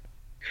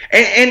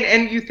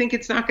 And you think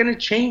it's not going to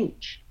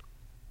change.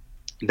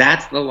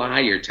 That's the lie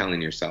you're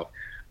telling yourself.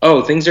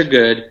 Oh, things are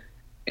good,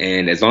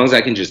 and as long as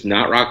I can just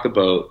not rock the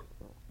boat,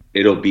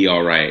 it'll be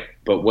all right.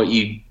 But what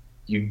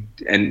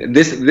and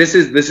this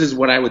is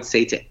what I would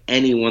say to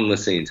anyone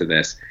listening to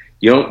this.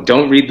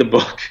 Don't read the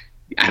book.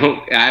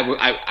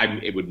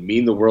 It would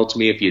mean the world to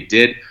me if you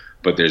did,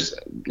 but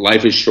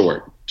life is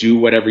short. Do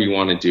whatever you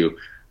want to do.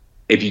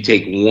 If you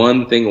take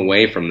one thing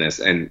away from this,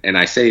 and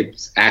I say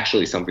it's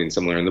actually something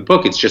similar in the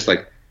book, it's just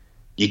like,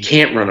 you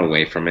can't run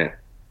away from it.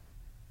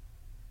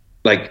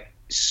 Like,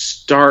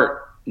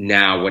 start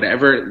now,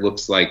 whatever it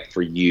looks like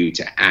for you,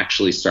 to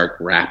actually start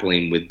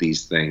grappling with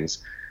these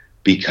things,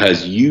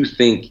 because you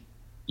think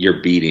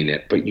you're beating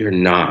it, but you're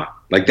not.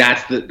 Like,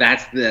 that's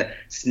the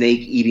snake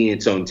eating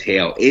its own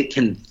tail. It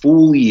can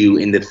fool you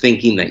into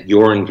thinking that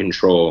you're in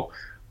control,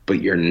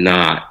 but you're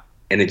not.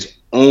 And it's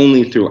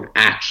only through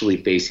actually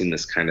facing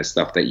this kind of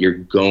stuff that you're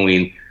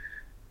going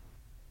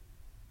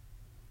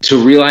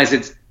to realize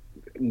it's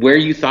where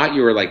you thought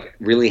you were like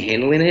really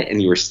handling it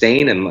and you were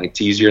staying, and, like,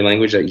 to use your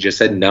language that you just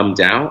said,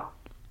 numbed out,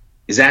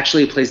 is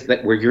actually a place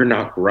where you're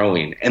not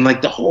growing. And,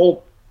 like, the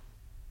whole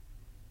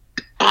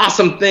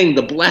awesome thing,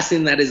 the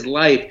blessing that is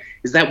life,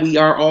 is that we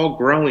are all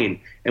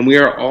growing and we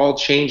are all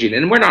changing.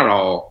 And we're not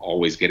all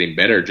always getting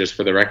better, just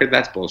for the record.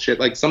 That's bullshit.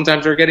 Like,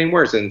 sometimes we're getting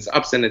worse, and it's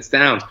ups and it's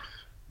downs.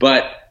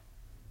 But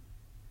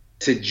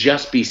to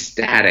just be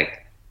static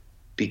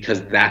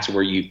because that's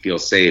where you feel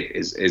safe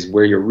is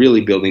where you're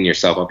really building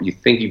yourself up. You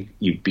think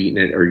you've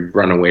beaten it or you've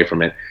run away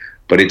from it,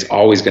 but it's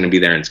always going to be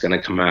there, and it's going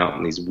to come out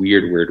in these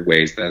weird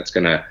ways that's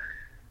going to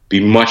be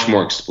much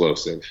more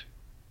explosive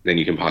than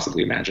you can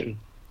possibly imagine.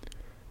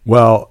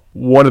 Well,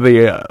 one of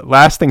the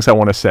last things I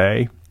want to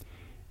say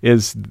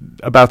is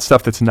about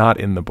stuff that's not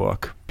in the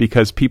book,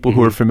 because people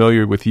who are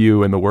familiar with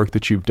you and the work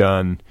that you've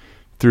done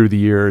through the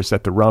years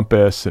at the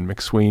Rumpus and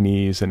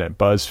McSweeney's and at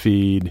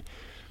BuzzFeed,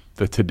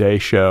 the Today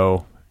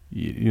Show,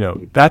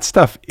 that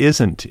stuff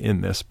isn't in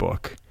this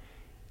book.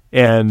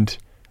 And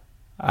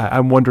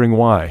I'm wondering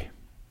why.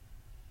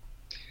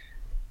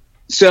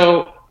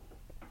 So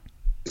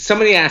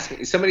somebody asked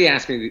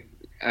me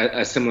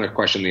a similar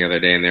question the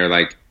other day, and they're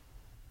like,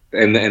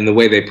 and the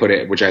way they put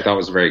it, which I thought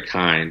was very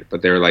kind,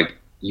 but they're like,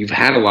 you've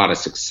had a lot of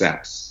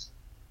success.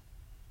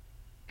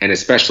 And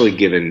especially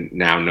given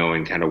now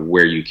knowing kind of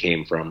where you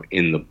came from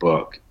in the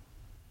book,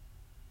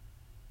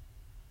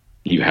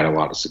 you had a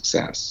lot of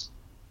success.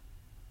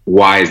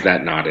 Why is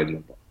that not in the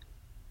book?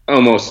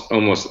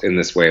 Almost in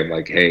this way of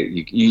like, hey,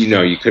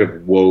 you could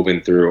have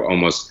woven through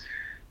almost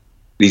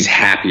these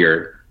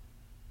happier,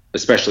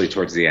 especially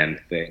towards the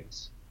end,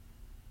 things.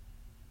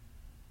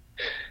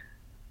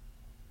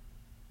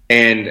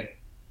 And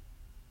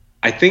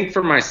I think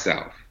for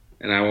myself,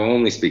 and I will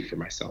only speak for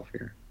myself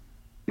here,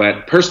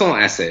 but personal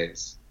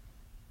essays,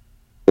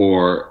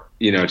 or,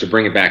 to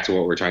bring it back to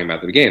what we're talking about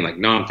at the beginning, like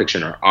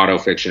nonfiction or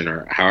autofiction,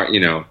 or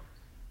how,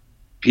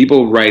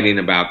 people writing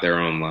about their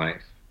own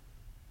life.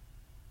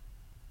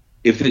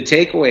 If the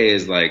takeaway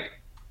is like,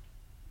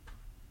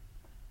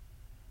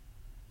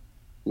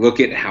 look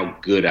at how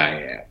good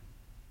I am,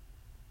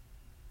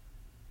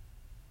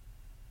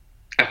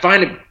 I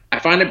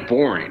find it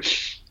boring.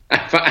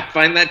 I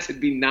find that to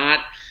be not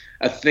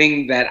a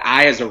thing that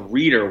I, as a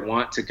reader,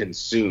 want to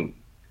consume.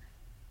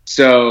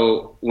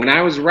 So when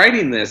I was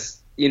writing this,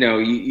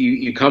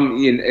 you come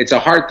in, it's a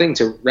hard thing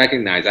to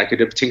recognize. I could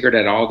have tinkered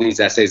at all these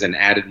essays and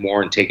added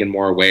more and taken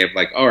more away of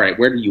like, all right,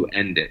 where do you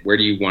end it? Where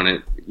do you want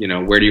to,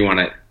 where do you want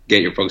to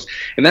get your focus?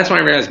 And that's why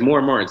I realized more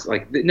and more, it's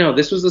like, no,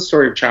 this was the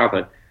story of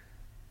childhood.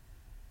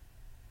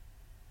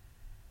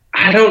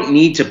 I don't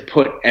need to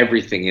put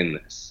everything in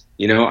this.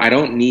 I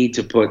don't need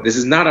to put, this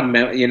is not I'm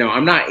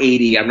not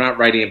 80. I'm not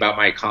writing about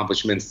my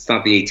accomplishments. It's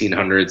not the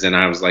 1800s. And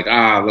I was like,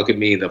 look at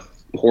me, the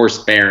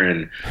horse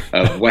baron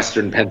of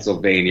Western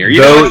Pennsylvania.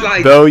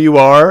 Though you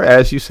are,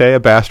 as you say, a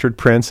bastard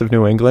prince of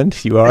New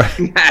England, you are.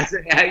 Yes,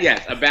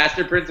 a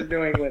bastard prince of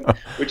New England,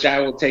 which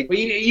I will take. But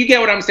you get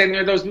what I'm saying.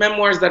 There are those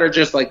memoirs that are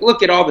just like,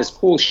 look at all this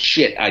cool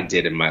shit I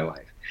did in my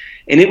life.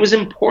 And it was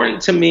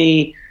important to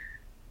me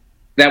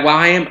that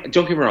while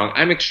don't get me wrong,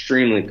 I'm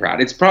extremely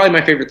proud. It's probably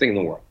my favorite thing in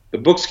the world. The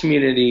books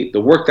community,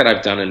 the work that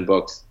I've done in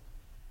books,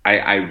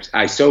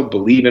 I so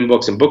believe in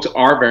books, and books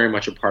are very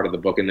much a part of the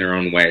book in their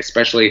own way,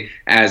 especially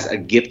as a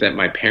gift that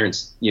my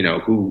parents,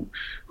 who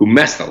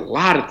messed a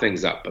lot of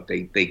things up, but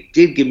they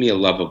did give me a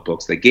love of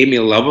books. They gave me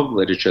a love of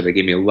literature. They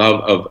gave me a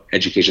love of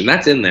education.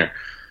 That's in there.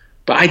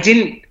 But I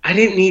didn't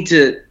need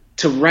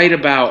to write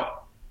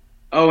about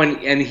oh,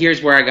 and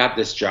here's where I got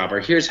this job, or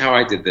here's how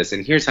I did this,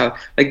 and here's how,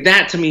 like,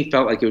 that to me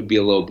felt like it would be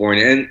a little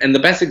boring. And the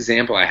best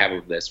example I have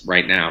of this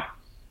right now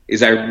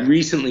is I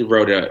recently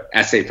wrote an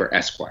essay for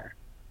Esquire,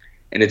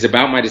 and it's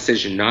about my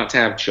decision not to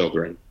have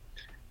children,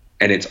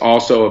 and it's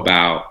also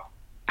about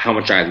how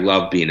much I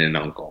love being an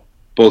uncle,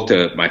 both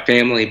to my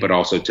family, but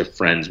also to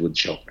friends with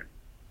children.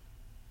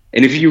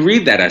 And if you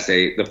read that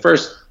essay, the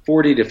first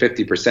 40 to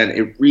 50%,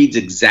 it reads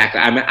exactly,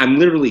 I'm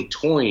literally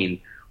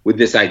toying with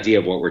this idea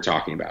of what we're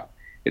talking about.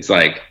 It's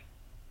like,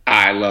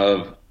 I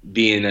love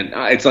being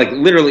it's like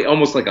literally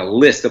almost like a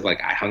list of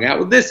like, I hung out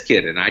with this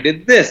kid and I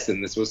did this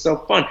and this was so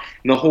fun.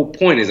 And the whole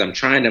point is I'm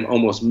trying to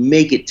almost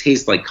make it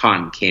taste like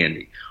cotton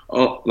candy,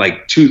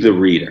 like to the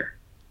reader,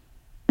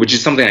 which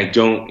is something I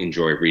don't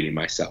enjoy reading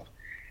myself.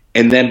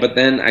 But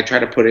then I try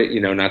to put it,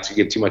 not to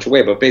give too much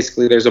away, but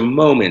basically there's a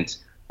moment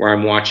where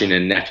I'm watching a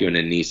nephew and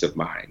a niece of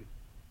mine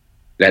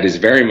that is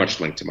very much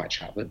linked to my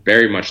childhood,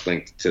 very much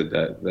linked to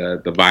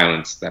the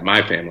violence that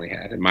my family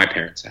had and my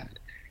parents had,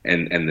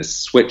 and the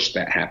switch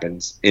that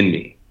happens in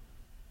me.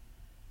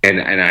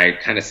 And I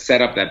kind of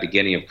set up that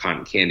beginning of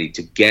cotton candy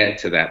to get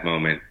to that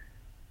moment,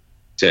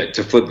 to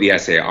flip the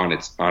essay on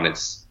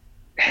its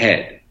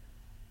head,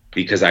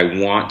 because I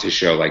want to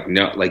show, like,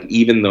 no, like,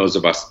 even those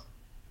of us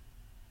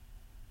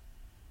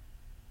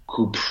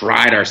who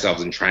pride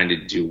ourselves in trying to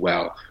do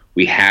well,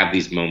 we have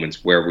these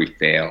moments where we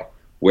fail,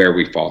 where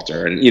we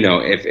falter. And,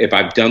 if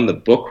I've done the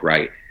book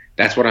right,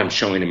 that's what I'm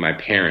showing in my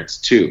parents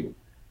too.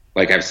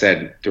 Like I've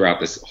said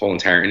throughout this whole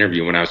entire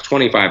interview, when I was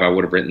 25, I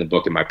would have written the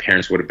book and my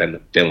parents would have been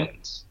the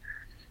villains.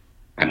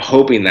 I'm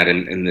hoping that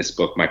in this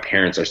book, my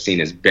parents are seen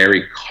as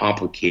very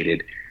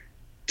complicated,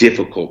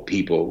 difficult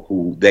people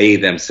who they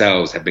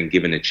themselves have been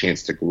given a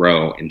chance to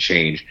grow and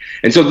change.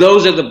 And so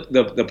those are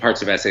the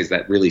parts of essays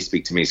that really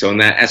speak to me. So in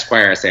that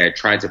Esquire essay, I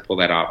tried to pull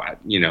that off.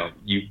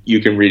 You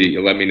can read it.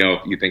 You'll let me know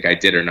if you think I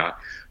did or not.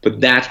 But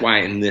that's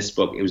why in this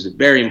book, it was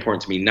very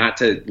important to me not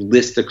to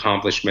list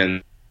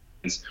accomplishments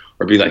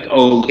or be like,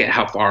 oh, look at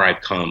how far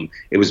I've come.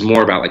 It was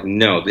more about like,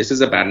 no, this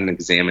is about an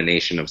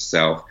examination of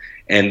self.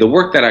 And the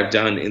work that I've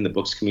done in the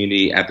books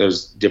community at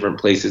those different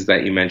places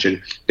that you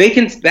mentioned,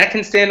 that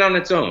can stand on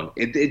its own.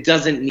 It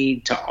doesn't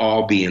need to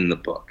all be in the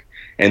book.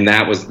 And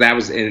that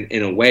was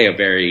in a way a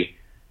very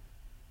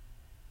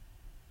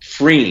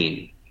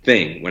freeing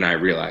thing when I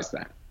realized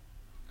that.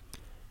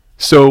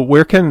 So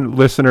where can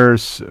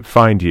listeners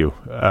find you?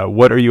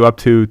 What are you up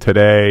to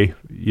today,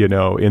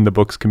 in the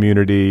books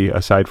community,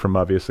 aside from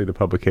obviously the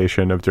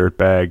publication of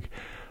Dirtbag?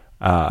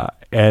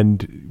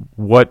 And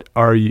what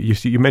are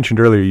you mentioned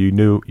earlier, you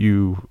know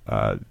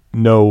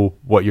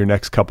what your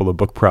next couple of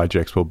book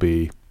projects will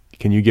be.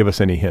 Can you give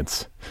us any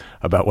hints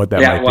about what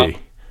that might be?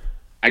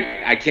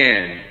 I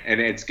can,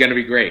 and it's going to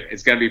be great.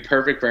 It's going to be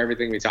perfect for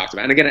everything we talked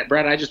about. And again,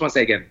 Brad, I just want to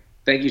say again,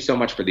 thank you so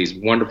much for these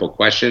wonderful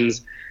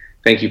questions.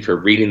 Thank you for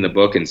reading the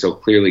book and so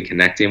clearly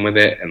connecting with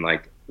it. And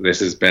like,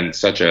 this has been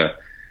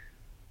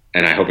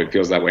and I hope it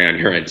feels that way on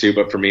your end too,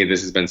 but for me,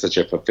 this has been such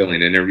a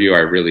fulfilling interview.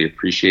 I really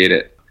appreciate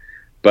it.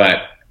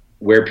 But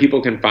where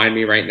people can find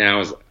me right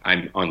now is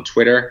I'm on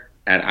Twitter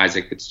at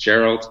Isaac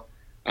Fitzgerald.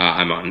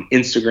 I'm on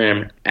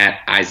Instagram at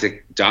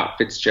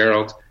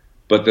Isaac.Fitzgerald.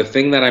 But the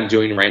thing that I'm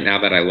doing right now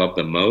that I love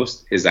the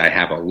most is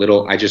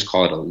I just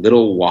call it a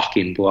little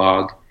walking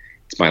blog.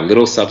 It's my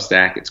little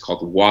Substack. It's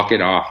called Walk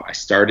It Off. I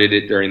started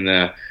it during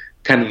the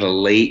kind of the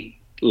late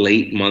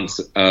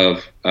months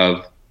like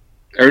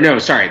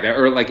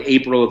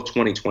April of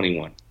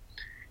 2021.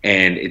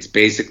 And it's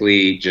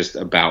basically just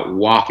about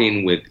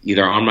walking with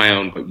either on my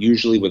own, but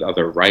usually with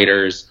other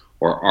writers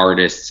or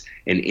artists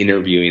and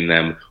interviewing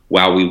them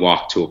while we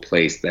walk to a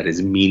place that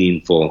is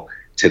meaningful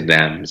to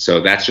them. So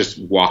that's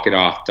just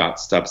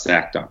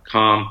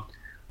walkitoff.substack.com.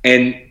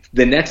 And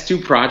the next two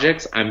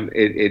projects,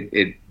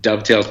 it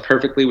dovetails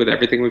perfectly with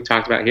everything we've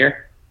talked about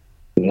here.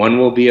 One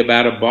will be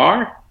about a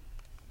bar,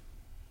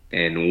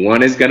 and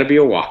one is going to be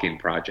a walking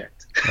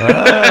project.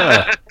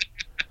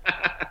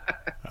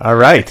 All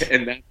right.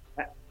 And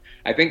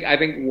I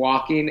think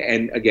walking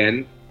and,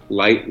 again,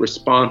 light,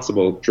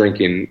 responsible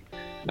drinking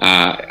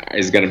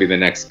is going to be the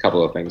next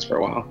couple of things for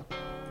a while.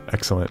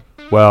 Excellent.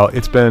 Well,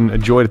 it's been a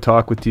joy to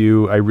talk with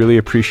you. I really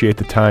appreciate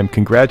the time.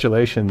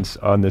 Congratulations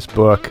on this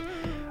book.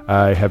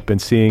 I have been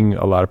seeing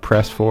a lot of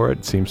press for it.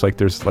 It seems like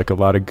there's like a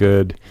lot of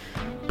good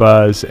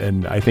buzz,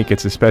 and I think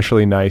it's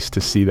especially nice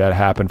to see that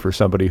happen for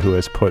somebody who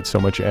has put so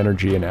much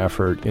energy and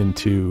effort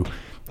into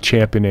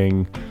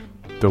championing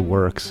the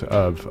works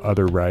of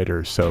other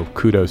writers. So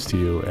kudos to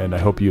you, and I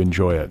hope you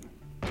enjoy it.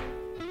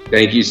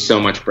 Thank you so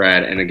much,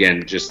 Brad. And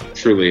again, just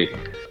truly,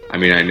 I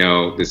mean, I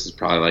know this is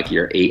probably like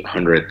your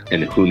 800th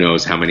and who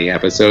knows how many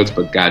episodes,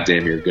 but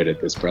goddamn, you're good at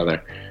this,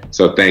 brother.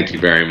 So thank you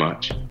very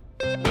much.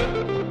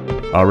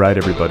 All right,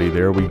 everybody,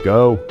 there we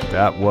go.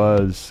 That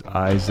was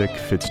Isaac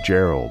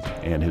Fitzgerald,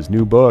 and his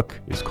new book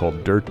is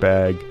called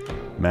Dirtbag,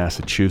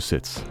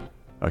 Massachusetts,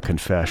 a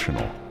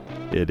Confessional.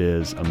 It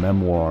is a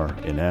memoir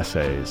in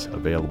essays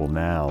available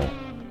now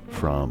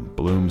from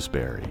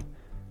Bloomsbury.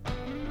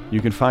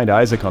 You can find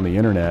Isaac on the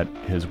internet.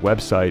 His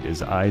website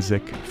is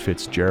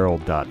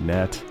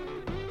isaacfitzgerald.net.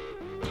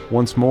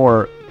 Once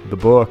more, the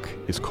book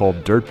is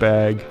called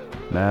Dirtbag,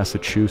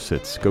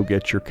 Massachusetts. Go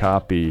get your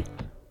copy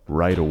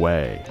right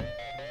away.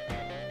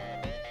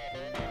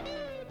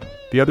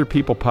 The Other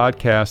People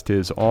podcast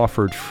is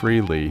offered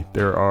freely.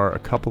 There are a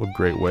couple of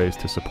great ways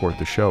to support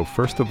the show.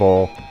 First of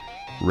all,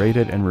 rate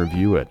it and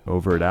review it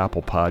over at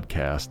Apple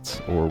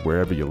Podcasts or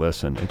wherever you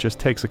listen. It just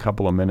takes a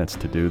couple of minutes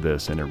to do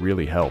this, and it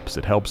really helps.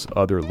 It helps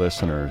other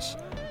listeners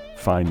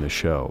find the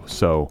show.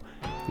 So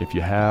if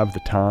you have the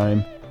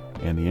time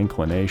and the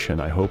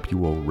inclination, I hope you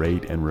will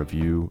rate and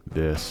review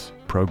this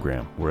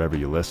program wherever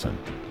you listen.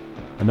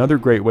 Another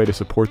great way to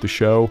support the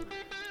show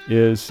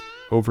is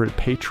over at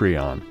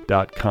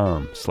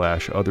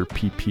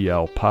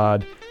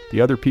patreon.com/otherpplpod.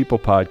 The Other People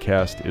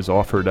podcast is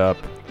offered up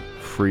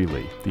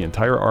freely. The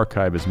entire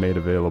archive is made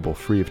available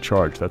free of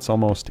charge. That's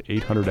almost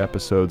 800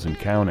 episodes and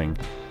counting.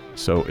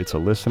 So it's a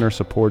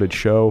listener-supported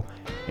show,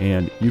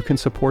 and you can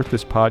support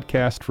this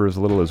podcast for as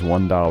little as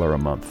 $1 a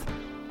month.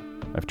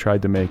 I've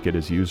tried to make it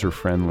as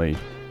user-friendly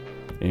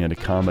and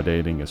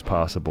accommodating as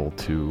possible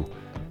to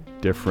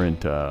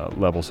different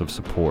levels of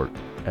support.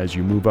 As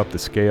you move up the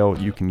scale,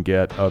 you can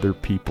get Other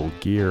People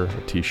gear,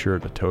 a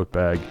t-shirt, a tote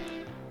bag,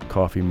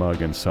 coffee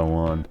mug, and so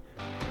on,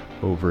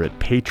 over at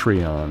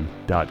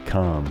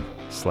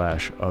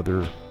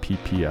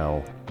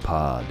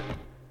patreon.com/otherpplpod.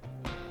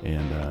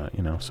 And,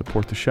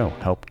 support the show.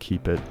 Help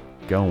keep it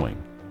going.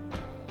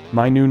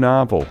 My new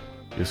novel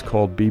is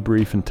called Be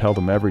Brief and Tell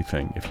Them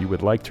Everything. If you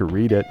would like to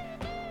read it,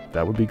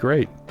 that would be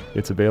great.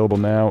 It's available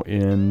now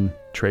in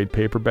trade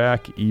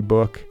paperback,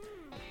 ebook,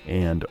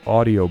 and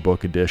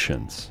audiobook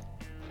editions.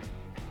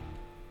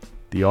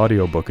 The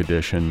audiobook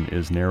edition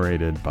is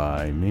narrated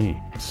by me,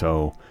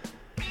 so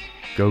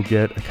go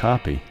get a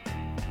copy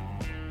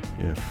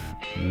if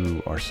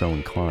you are so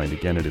inclined.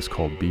 Again, it is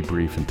called Be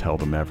Brief and Tell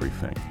Them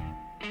Everything.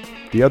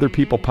 The Other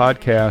People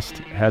podcast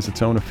has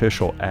its own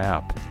official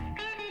app.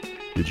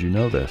 Did you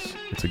know this?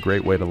 It's a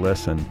great way to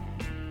listen.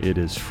 It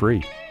is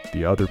free.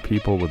 The Other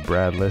People with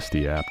Brad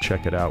Listy app.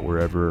 Check it out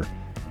wherever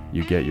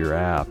you get your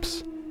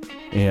apps.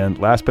 And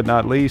last but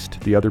not least,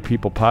 the Other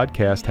People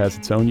podcast has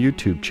its own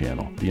YouTube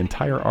channel. The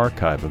entire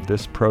archive of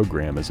this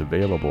program is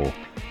available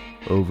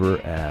over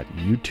at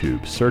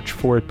YouTube. Search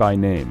for it by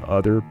name,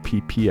 Other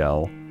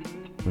PPL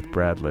with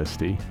Brad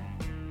Listy,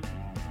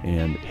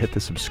 and hit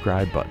the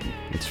subscribe button.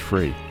 It's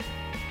free.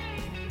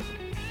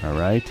 All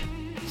right?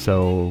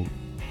 So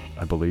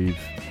I believe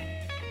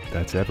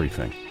that's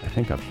everything. I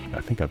think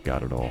I've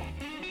got it all.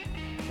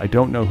 I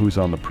don't know who's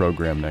on the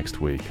program next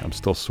week. I'm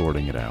still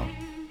sorting it out.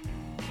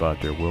 But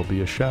there will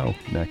be a show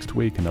next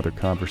week, another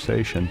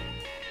conversation,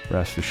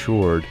 rest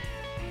assured,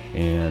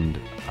 and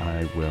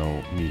I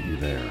will meet you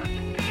there.